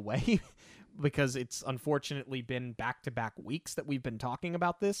passing away because it's unfortunately been back-to-back weeks that we've been talking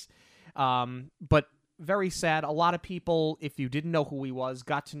about this. But very sad. A lot of people, if you didn't know who he was,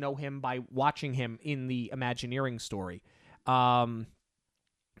 got to know him by watching him in the Imagineering story. And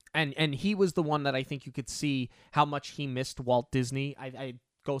he was the one that I think you could see how much he missed Walt Disney. I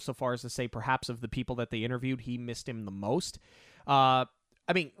go so far as to say perhaps of the people that they interviewed, he missed him the most.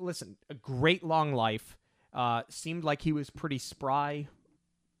 I mean, listen, a great long life. Seemed like he was pretty spry,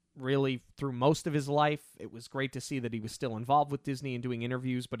 really, through most of his life. It was great to see that he was still involved with Disney and doing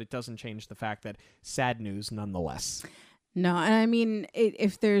interviews, but it doesn't change the fact that sad news nonetheless. No, and I mean,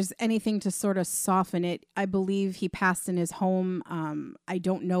 if there's anything to sort of soften it, I believe he passed in his home. I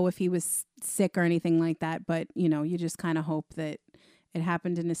don't know if he was sick or anything like that, but, you just kind of hope that it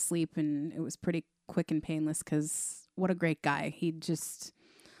happened in his sleep and it was pretty quick and painless, because what a great guy. He just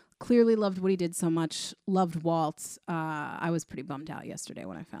clearly loved what he did so much, loved Walt. I was pretty bummed out yesterday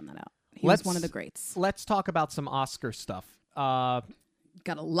when I found that out. He was one of the greats. Let's talk about some Oscar stuff.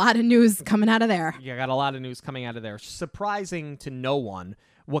 Got a lot of news coming out of there. Yeah, got a lot of news coming out of there. Surprising to no one,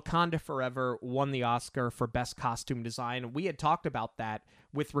 Wakanda Forever won the Oscar for Best Costume Design. We had talked about that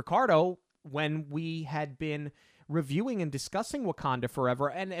with Ricardo when we had been reviewing and discussing Wakanda Forever,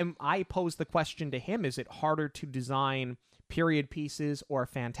 and I posed the question to him, is it harder to design period pieces or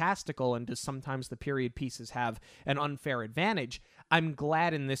fantastical, and does sometimes the period pieces have an unfair advantage? I'm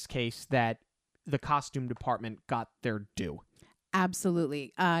glad in this case that the costume department got their due.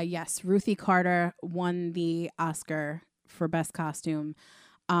 Absolutely. Yes, Ruthie Carter won the Oscar for Best Costume.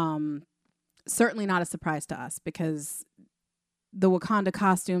 Certainly not a surprise to us, because the Wakanda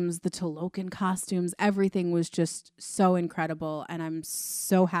costumes, the Tolokan costumes, everything was just so incredible, and I'm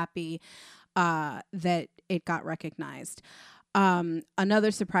so happy that it got recognized.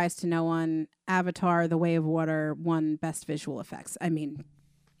 Another surprise to no one, Avatar: The Way of Water won Best Visual Effects. I mean,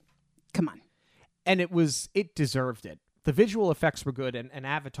 come on. And it deserved it. The visual effects were good, and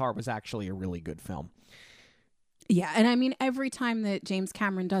Avatar was actually a really good film. Yeah, and I mean, every time that James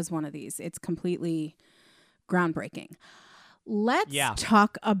Cameron does one of these, it's completely groundbreaking. Let's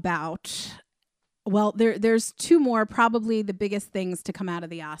talk about, well, there's two more, probably the biggest things to come out of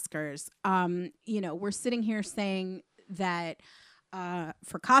the Oscars. We're sitting here saying that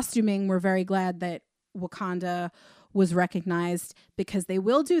for costuming, we're very glad that Wakanda was recognized, because they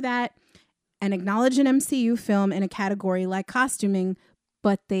will do that and acknowledge an MCU film in a category like costuming,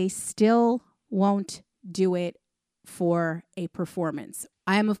 but they still won't do it for a performance.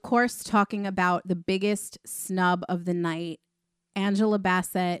 I am, of course, talking about the biggest snub of the night. Angela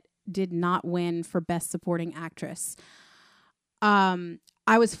Bassett did not win for Best Supporting Actress. I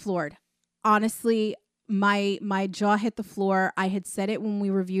was floored. Honestly, my jaw hit the floor. I had said it when we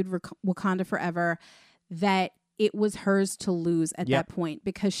reviewed Wakanda Forever that it was hers to lose at that point,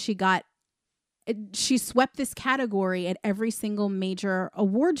 because she swept this category at every single major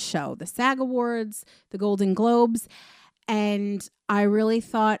award show, the SAG Awards, the Golden Globes. And I really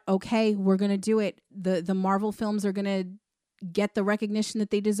thought, okay, we're going to do it. The Marvel films are going to get the recognition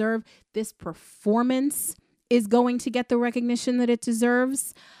that they deserve. This performance is going to get the recognition that it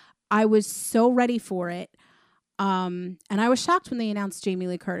deserves. I was so ready for it. And I was shocked when they announced Jamie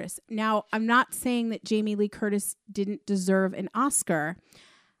Lee Curtis. Now, I'm not saying that Jamie Lee Curtis didn't deserve an Oscar.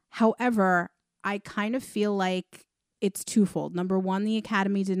 However, I kind of feel like it's twofold. Number one, the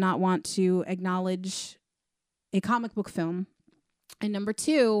Academy did not want to acknowledge a comic book film. And number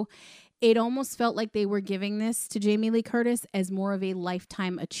two, it almost felt like they were giving this to Jamie Lee Curtis as more of a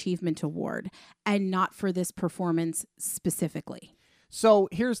Lifetime Achievement Award and not for this performance specifically. So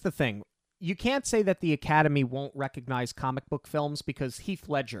here's the thing. You can't say that the Academy won't recognize comic book films, because Heath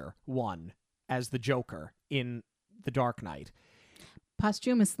Ledger won as the Joker in The Dark Knight.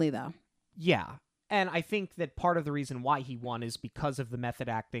 Posthumously, though. Yeah. And I think that part of the reason why he won is because of the method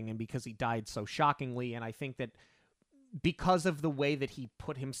acting and because he died so shockingly. And I think that because of the way that he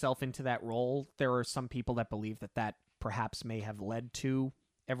put himself into that role, there are some people that believe that perhaps may have led to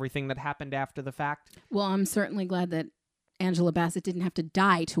everything that happened after the fact. Well, I'm certainly glad that Angela Bassett didn't have to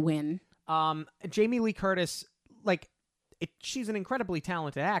die to win. Jamie Lee Curtis, she's an incredibly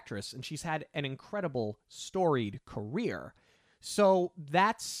talented actress, and she's had an incredible storied career. So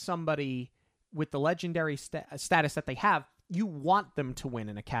that's somebody with the legendary status that they have. You want them to win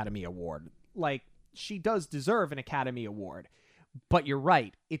an Academy Award. Like, she does deserve an Academy Award. But you're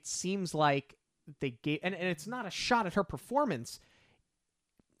right. It seems like they gave... And it's not a shot at her performance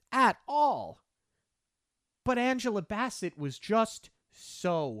at all. But Angela Bassett was just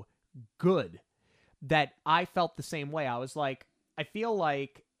so good that I felt the same way. I was like, I feel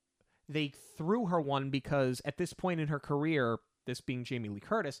like they threw her one because at this point in her career, this being Jamie Lee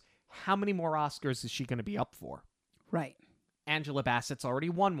Curtis, how many more Oscars is she going to be up for? Right. Angela Bassett's already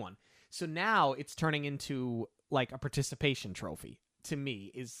won one. So now it's turning into like a participation trophy to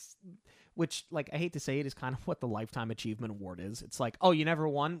me, which, like, I hate to say it, is kind of what the Lifetime Achievement Award is. It's like, oh, you never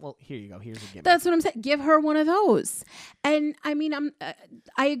won? Well, here you go. Here's a gimmick. That's what I'm saying. Give her one of those. And I mean,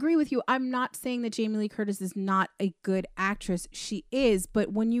 I agree with you. I'm not saying that Jamie Lee Curtis is not a good actress. She is.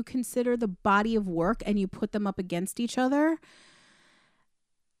 But when you consider the body of work and you put them up against each other,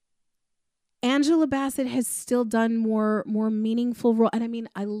 Angela Bassett has still done more meaningful role. And I mean,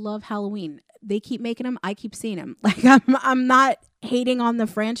 I love Halloween. They keep making them. I keep seeing them. Like, I'm not hating on the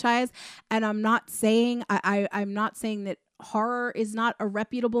franchise, and I'm not saying I'm not saying that horror is not a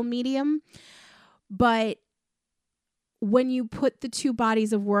reputable medium, but when you put the two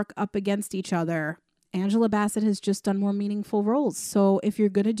bodies of work up against each other, Angela Bassett has just done more meaningful roles. So if you're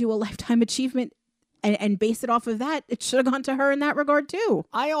going to do a Lifetime Achievement and base it off of that, it should have gone to her in that regard too.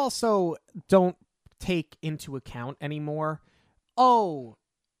 I also don't take into account anymore, oh,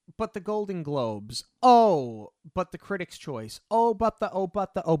 but the Golden Globes, oh, but the Critics' Choice, but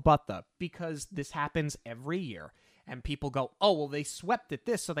the, because this happens every year. And people go, oh, well, they swept at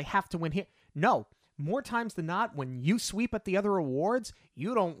this, so they have to win here. No, more times than not, when you sweep at the other awards,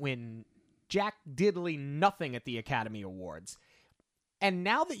 you don't win jack diddly nothing at the Academy Awards. And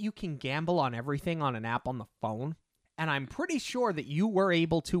now that you can gamble on everything on an app on the phone, and I'm pretty sure that you were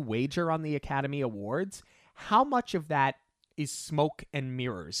able to wager on the Academy Awards, how much of that is smoke and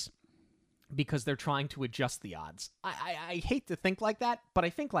mirrors because they're trying to adjust the odds? I hate to think like that, but I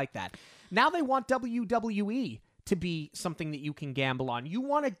think like that. Now they want WWE to be something that you can gamble on. You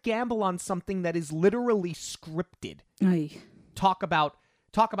want to gamble on something that is literally scripted. Aye. Talk about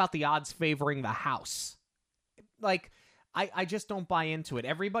the odds favoring the house. Like, I just don't buy into it.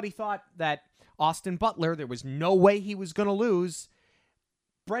 Everybody thought that Austin Butler, there was no way he was going to lose.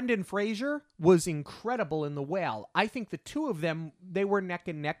 Brendan Fraser was incredible in The Whale. I think the two of them, they were neck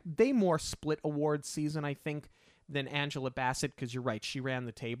and neck. They more split awards season, I think, than Angela Bassett, because you're right, she ran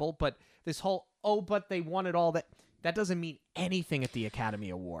the table. But this whole, but they won it all, that doesn't mean anything at the Academy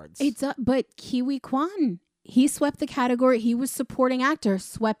Awards. But Kiwi Kwan, he swept the category. He was supporting actor,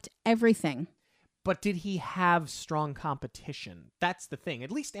 swept everything. But did he have strong competition? That's the thing.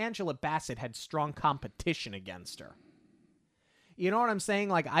 At least Angela Bassett had strong competition against her. You know what I'm saying?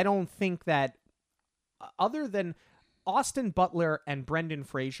 Like, I don't think that, other than Austin Butler and Brendan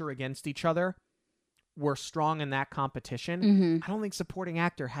Fraser against each other were strong in that competition. Mm-hmm. I don't think supporting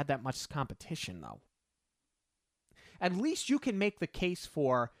actor had that much competition, though. At least you can make the case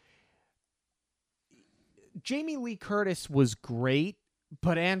for Jamie Lee Curtis was great,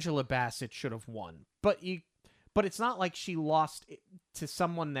 but Angela Bassett should have won. But it's not like she lost to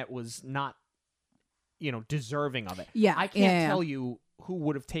someone that was not, deserving of it. Yeah, I can't tell you who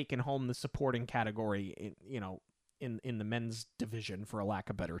would have taken home the supporting category, in the men's division, for a lack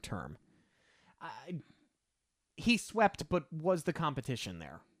of a better term. He swept, but was the competition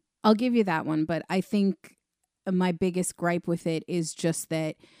there? I'll give you that one, but I think my biggest gripe with it is just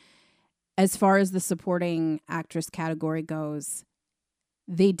that as far as the supporting actress category goes,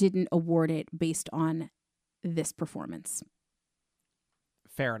 they didn't award it based on this performance.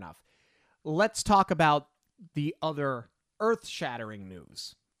 Fair enough. Let's talk about the other earth-shattering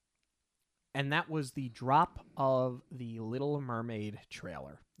news. And that was the drop of the Little Mermaid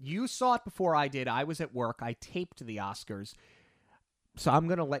trailer. You saw it before I did. I was at work. I taped the Oscars. So I'm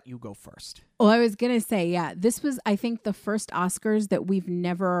going to let you go first. Well, I was going to say, yeah, this was, I think, the first Oscars that we've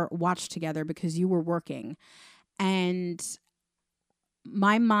never watched together because you were working. And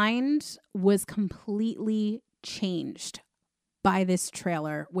my mind was completely changed by this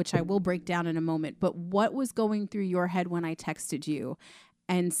trailer, which I will break down in a moment. But what was going through your head when I texted you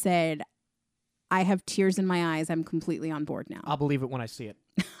and said, I have tears in my eyes, I'm completely on board now? I'll believe it when I see it.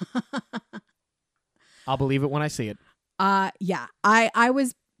 I'll believe it when I see it. Yeah, I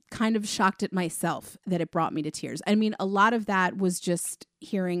was kind of shocked at myself that it brought me to tears. I mean, a lot of that was just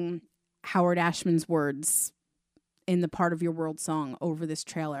hearing Howard Ashman's words in the Part of Your World song over this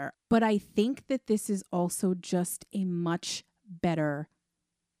trailer. But I think that this is also just a much better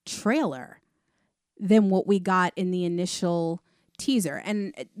trailer than what we got in the initial teaser.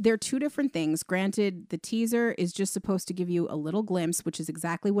 And they're two different things. Granted, the teaser is just supposed to give you a little glimpse, which is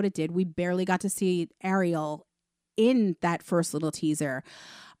exactly what it did. We barely got to see Ariel in that first little teaser.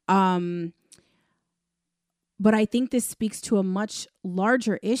 But I think this speaks to a much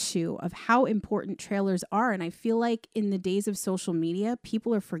larger issue of how important trailers are. And I feel like in the days of social media,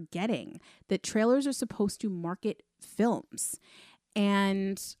 people are forgetting that trailers are supposed to market films.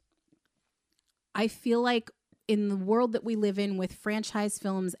 And I feel like in the world that we live in with franchise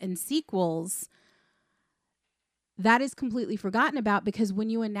films and sequels, that is completely forgotten about, because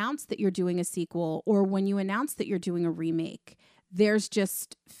when you announce that you're doing a sequel or when you announce that you're doing a remake, there's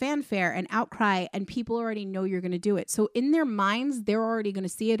just fanfare and outcry, and people already know you're going to do it. So in their minds, they're already going to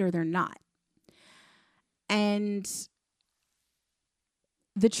see it or they're not. And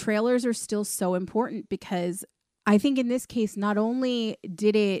the trailers are still so important, because I think in this case, not only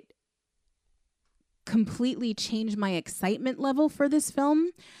did it completely change my excitement level for this film,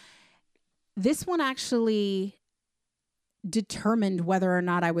 this one actually determined whether or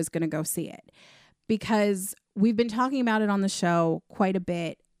not I was going to go see it. Because we've been talking about it on the show quite a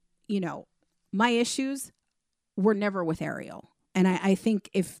bit. You know, my issues were never with Ariel. And I think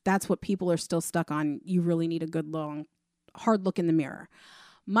if that's what people are still stuck on, you really need a good, long, hard look in the mirror.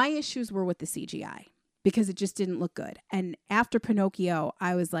 My issues were with the CGI, because it just didn't look good. And after Pinocchio,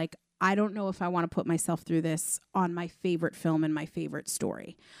 I was like, I don't know if I want to put myself through this on my favorite film and my favorite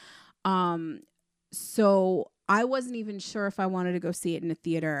story. So I wasn't even sure if I wanted to go see it in a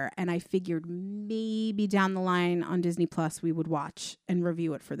theater, and I figured maybe down the line on Disney Plus we would watch and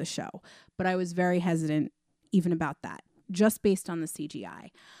review it for the show. But I was very hesitant even about that, just based on the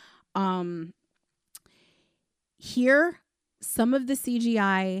CGI. Here, some of the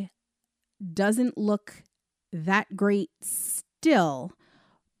CGI doesn't look that great still,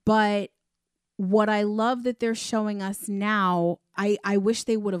 but what I love that they're showing us now, I wish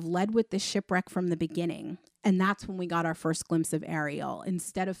they would have led with the shipwreck from the beginning. And that's when we got our first glimpse of Ariel,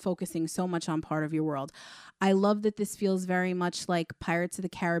 instead of focusing so much on Part of Your World. I love that this feels very much like Pirates of the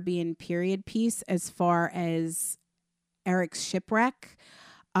Caribbean period piece, as far as Eric's shipwreck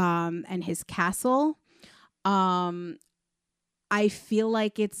and his castle. I feel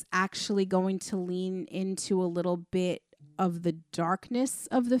like it's actually going to lean into a little bit of the darkness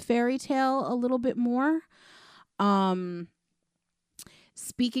of the fairy tale a little bit more.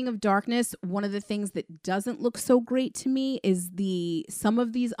 Speaking of darkness, one of the things that doesn't look so great to me is some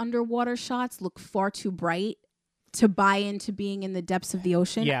of these underwater shots look far too bright to buy into being in the depths of the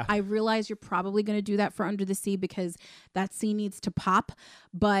ocean. Yeah. I realize you're probably going to do that for Under the Sea, because that scene needs to pop,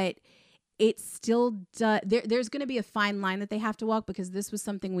 but it still does. There's going to be a fine line that they have to walk, because this was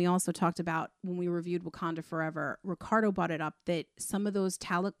something we also talked about when we reviewed Wakanda Forever. Ricardo brought it up that some of those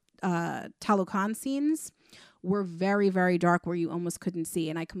Talokan scenes were very, very dark, where you almost couldn't see.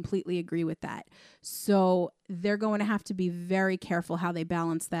 And I completely agree with that. So they're going to have to be very careful how they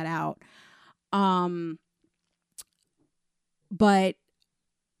balance that out. But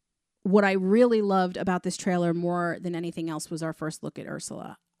what I really loved about this trailer more than anything else was our first look at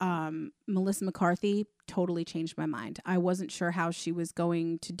Ursula. Melissa McCarthy totally changed my mind. I wasn't sure how she was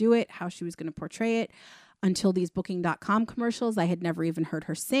going to do it, how she was going to portray it, until these Booking.com commercials. I had never even heard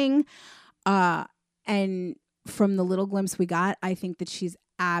her sing. And from the little glimpse we got, I think that she's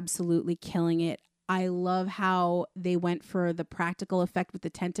absolutely killing it. I love how they went for the practical effect with the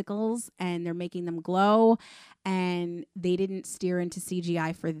tentacles, and they're making them glow, and they didn't steer into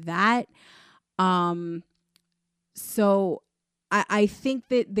CGI for that. So I think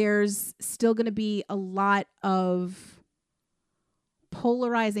that there's still going to be a lot of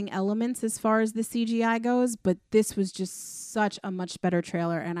polarizing elements as far as the CGI goes, but this was just such a much better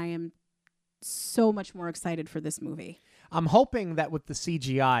trailer, and I am so much more excited for this movie. I'm hoping that with the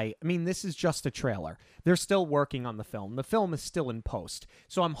CGI, I mean, this is just a trailer. They're still working on the film. The film is still in post.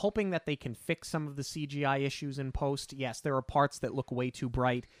 So I'm hoping that they can fix some of the CGI issues in post. Yes, there are parts that look way too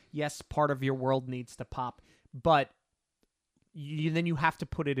bright. Yes, Part of Your World needs to pop, but then you have to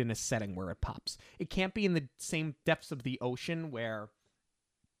put it in a setting where it pops. It can't be in the same depths of the ocean where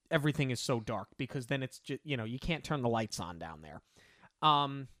everything is so dark, because then it's just, you can't turn the lights on down there.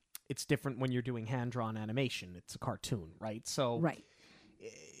 It's different when you're doing hand-drawn animation. It's a cartoon, right? So right.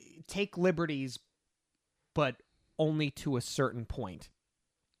 Take liberties, but only to a certain point.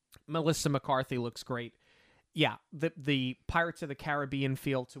 Melissa McCarthy looks great. Yeah, the Pirates of the Caribbean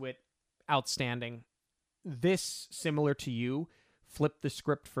feel to it, outstanding. This, similar to you, flipped the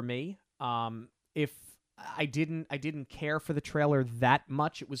script for me. If I didn't care for the trailer that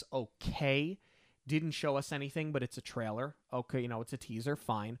much, it was okay. Didn't show us anything, but it's a trailer. Okay, it's a teaser,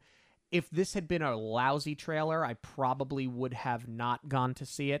 fine. if this had been a lousy trailer, I probably would have not gone to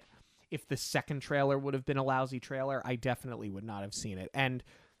see it. If the second trailer would have been a lousy trailer, I definitely would not have seen it. And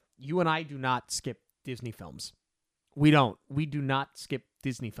you and I do not skip Disney films. We don't. We do not skip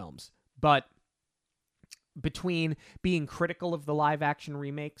Disney films. But between being critical of the live-action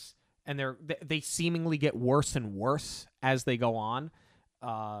remakes, and they seemingly get worse and worse as they go on,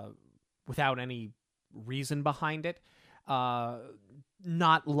 without any reason behind it,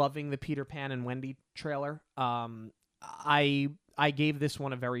 not loving the Peter Pan and Wendy trailer, I gave this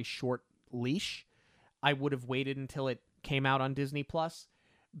one a very short leash. I would have waited until it came out on Disney Plus,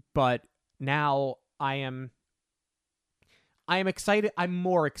 but now I am excited. I'm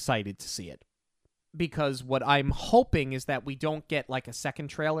more excited to see it, because what I'm hoping is that we don't get like a second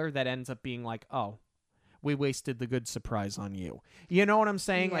trailer that ends up being like, oh, we wasted the good surprise on you. You know what I'm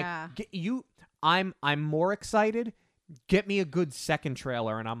saying? Yeah. Like I'm more excited. Get me a good second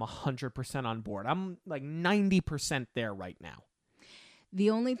trailer and I'm 100% on board. I'm like 90% there right now.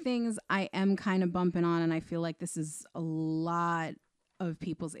 The only things I am kind of bumping on, and I feel like this is a lot of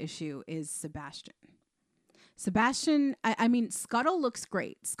people's issue, is Sebastian. I mean, Scuttle looks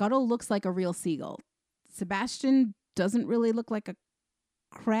great. Scuttle looks like a real seagull. Sebastian doesn't really look like a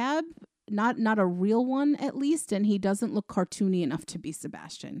crab, not a real one at least, and he doesn't look cartoony enough to be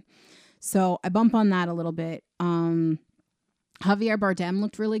Sebastian. So I bump on that a little bit. Javier Bardem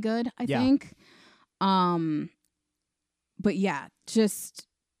looked really good, I think. But yeah, just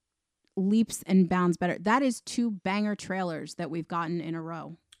leaps and bounds better. That is 2 banger trailers that we've gotten in a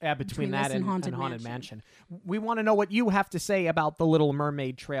row. Yeah, between that and Haunted Mansion. We want to know what you have to say about the Little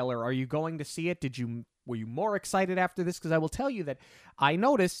Mermaid trailer. Are you going to see it? Were you more excited after this? Because I will tell you that I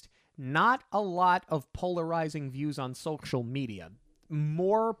noticed not a lot of polarizing views on social media.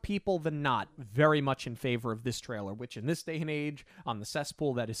 More people than not very much in favor of this trailer, which in this day and age on the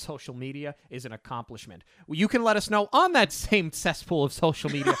cesspool that is social media is an accomplishment. Well, you can let us know on that same cesspool of social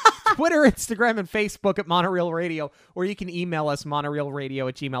media, Twitter, Instagram, and Facebook at Monoreel Radio, or you can email us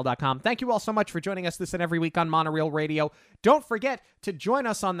monoreelradio@gmail.com. Thank you all so much for joining us this and every week on Monoreel Radio. Don't forget to join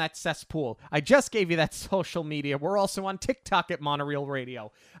us on that cesspool. I just gave you that social media. We're also on TikTok at Monoreel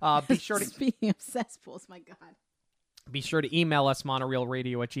Radio. Be sure to... Speaking of cesspools, my God. Be sure to email us,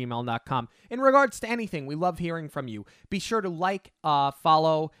 monoreelradio@gmail.com. In regards to anything, we love hearing from you. Be sure to like,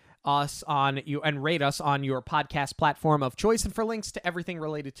 follow us on you, and rate us on your podcast platform of choice. And for links to everything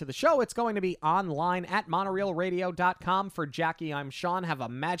related to the show, it's going to be online at monoreelradio.com. For Jackie, I'm Sean. Have a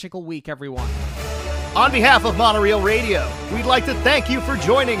magical week, everyone. On behalf of Monoreel Radio, we'd like to thank you for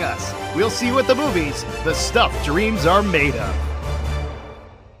joining us. We'll see you at the movies, the stuff dreams are made of.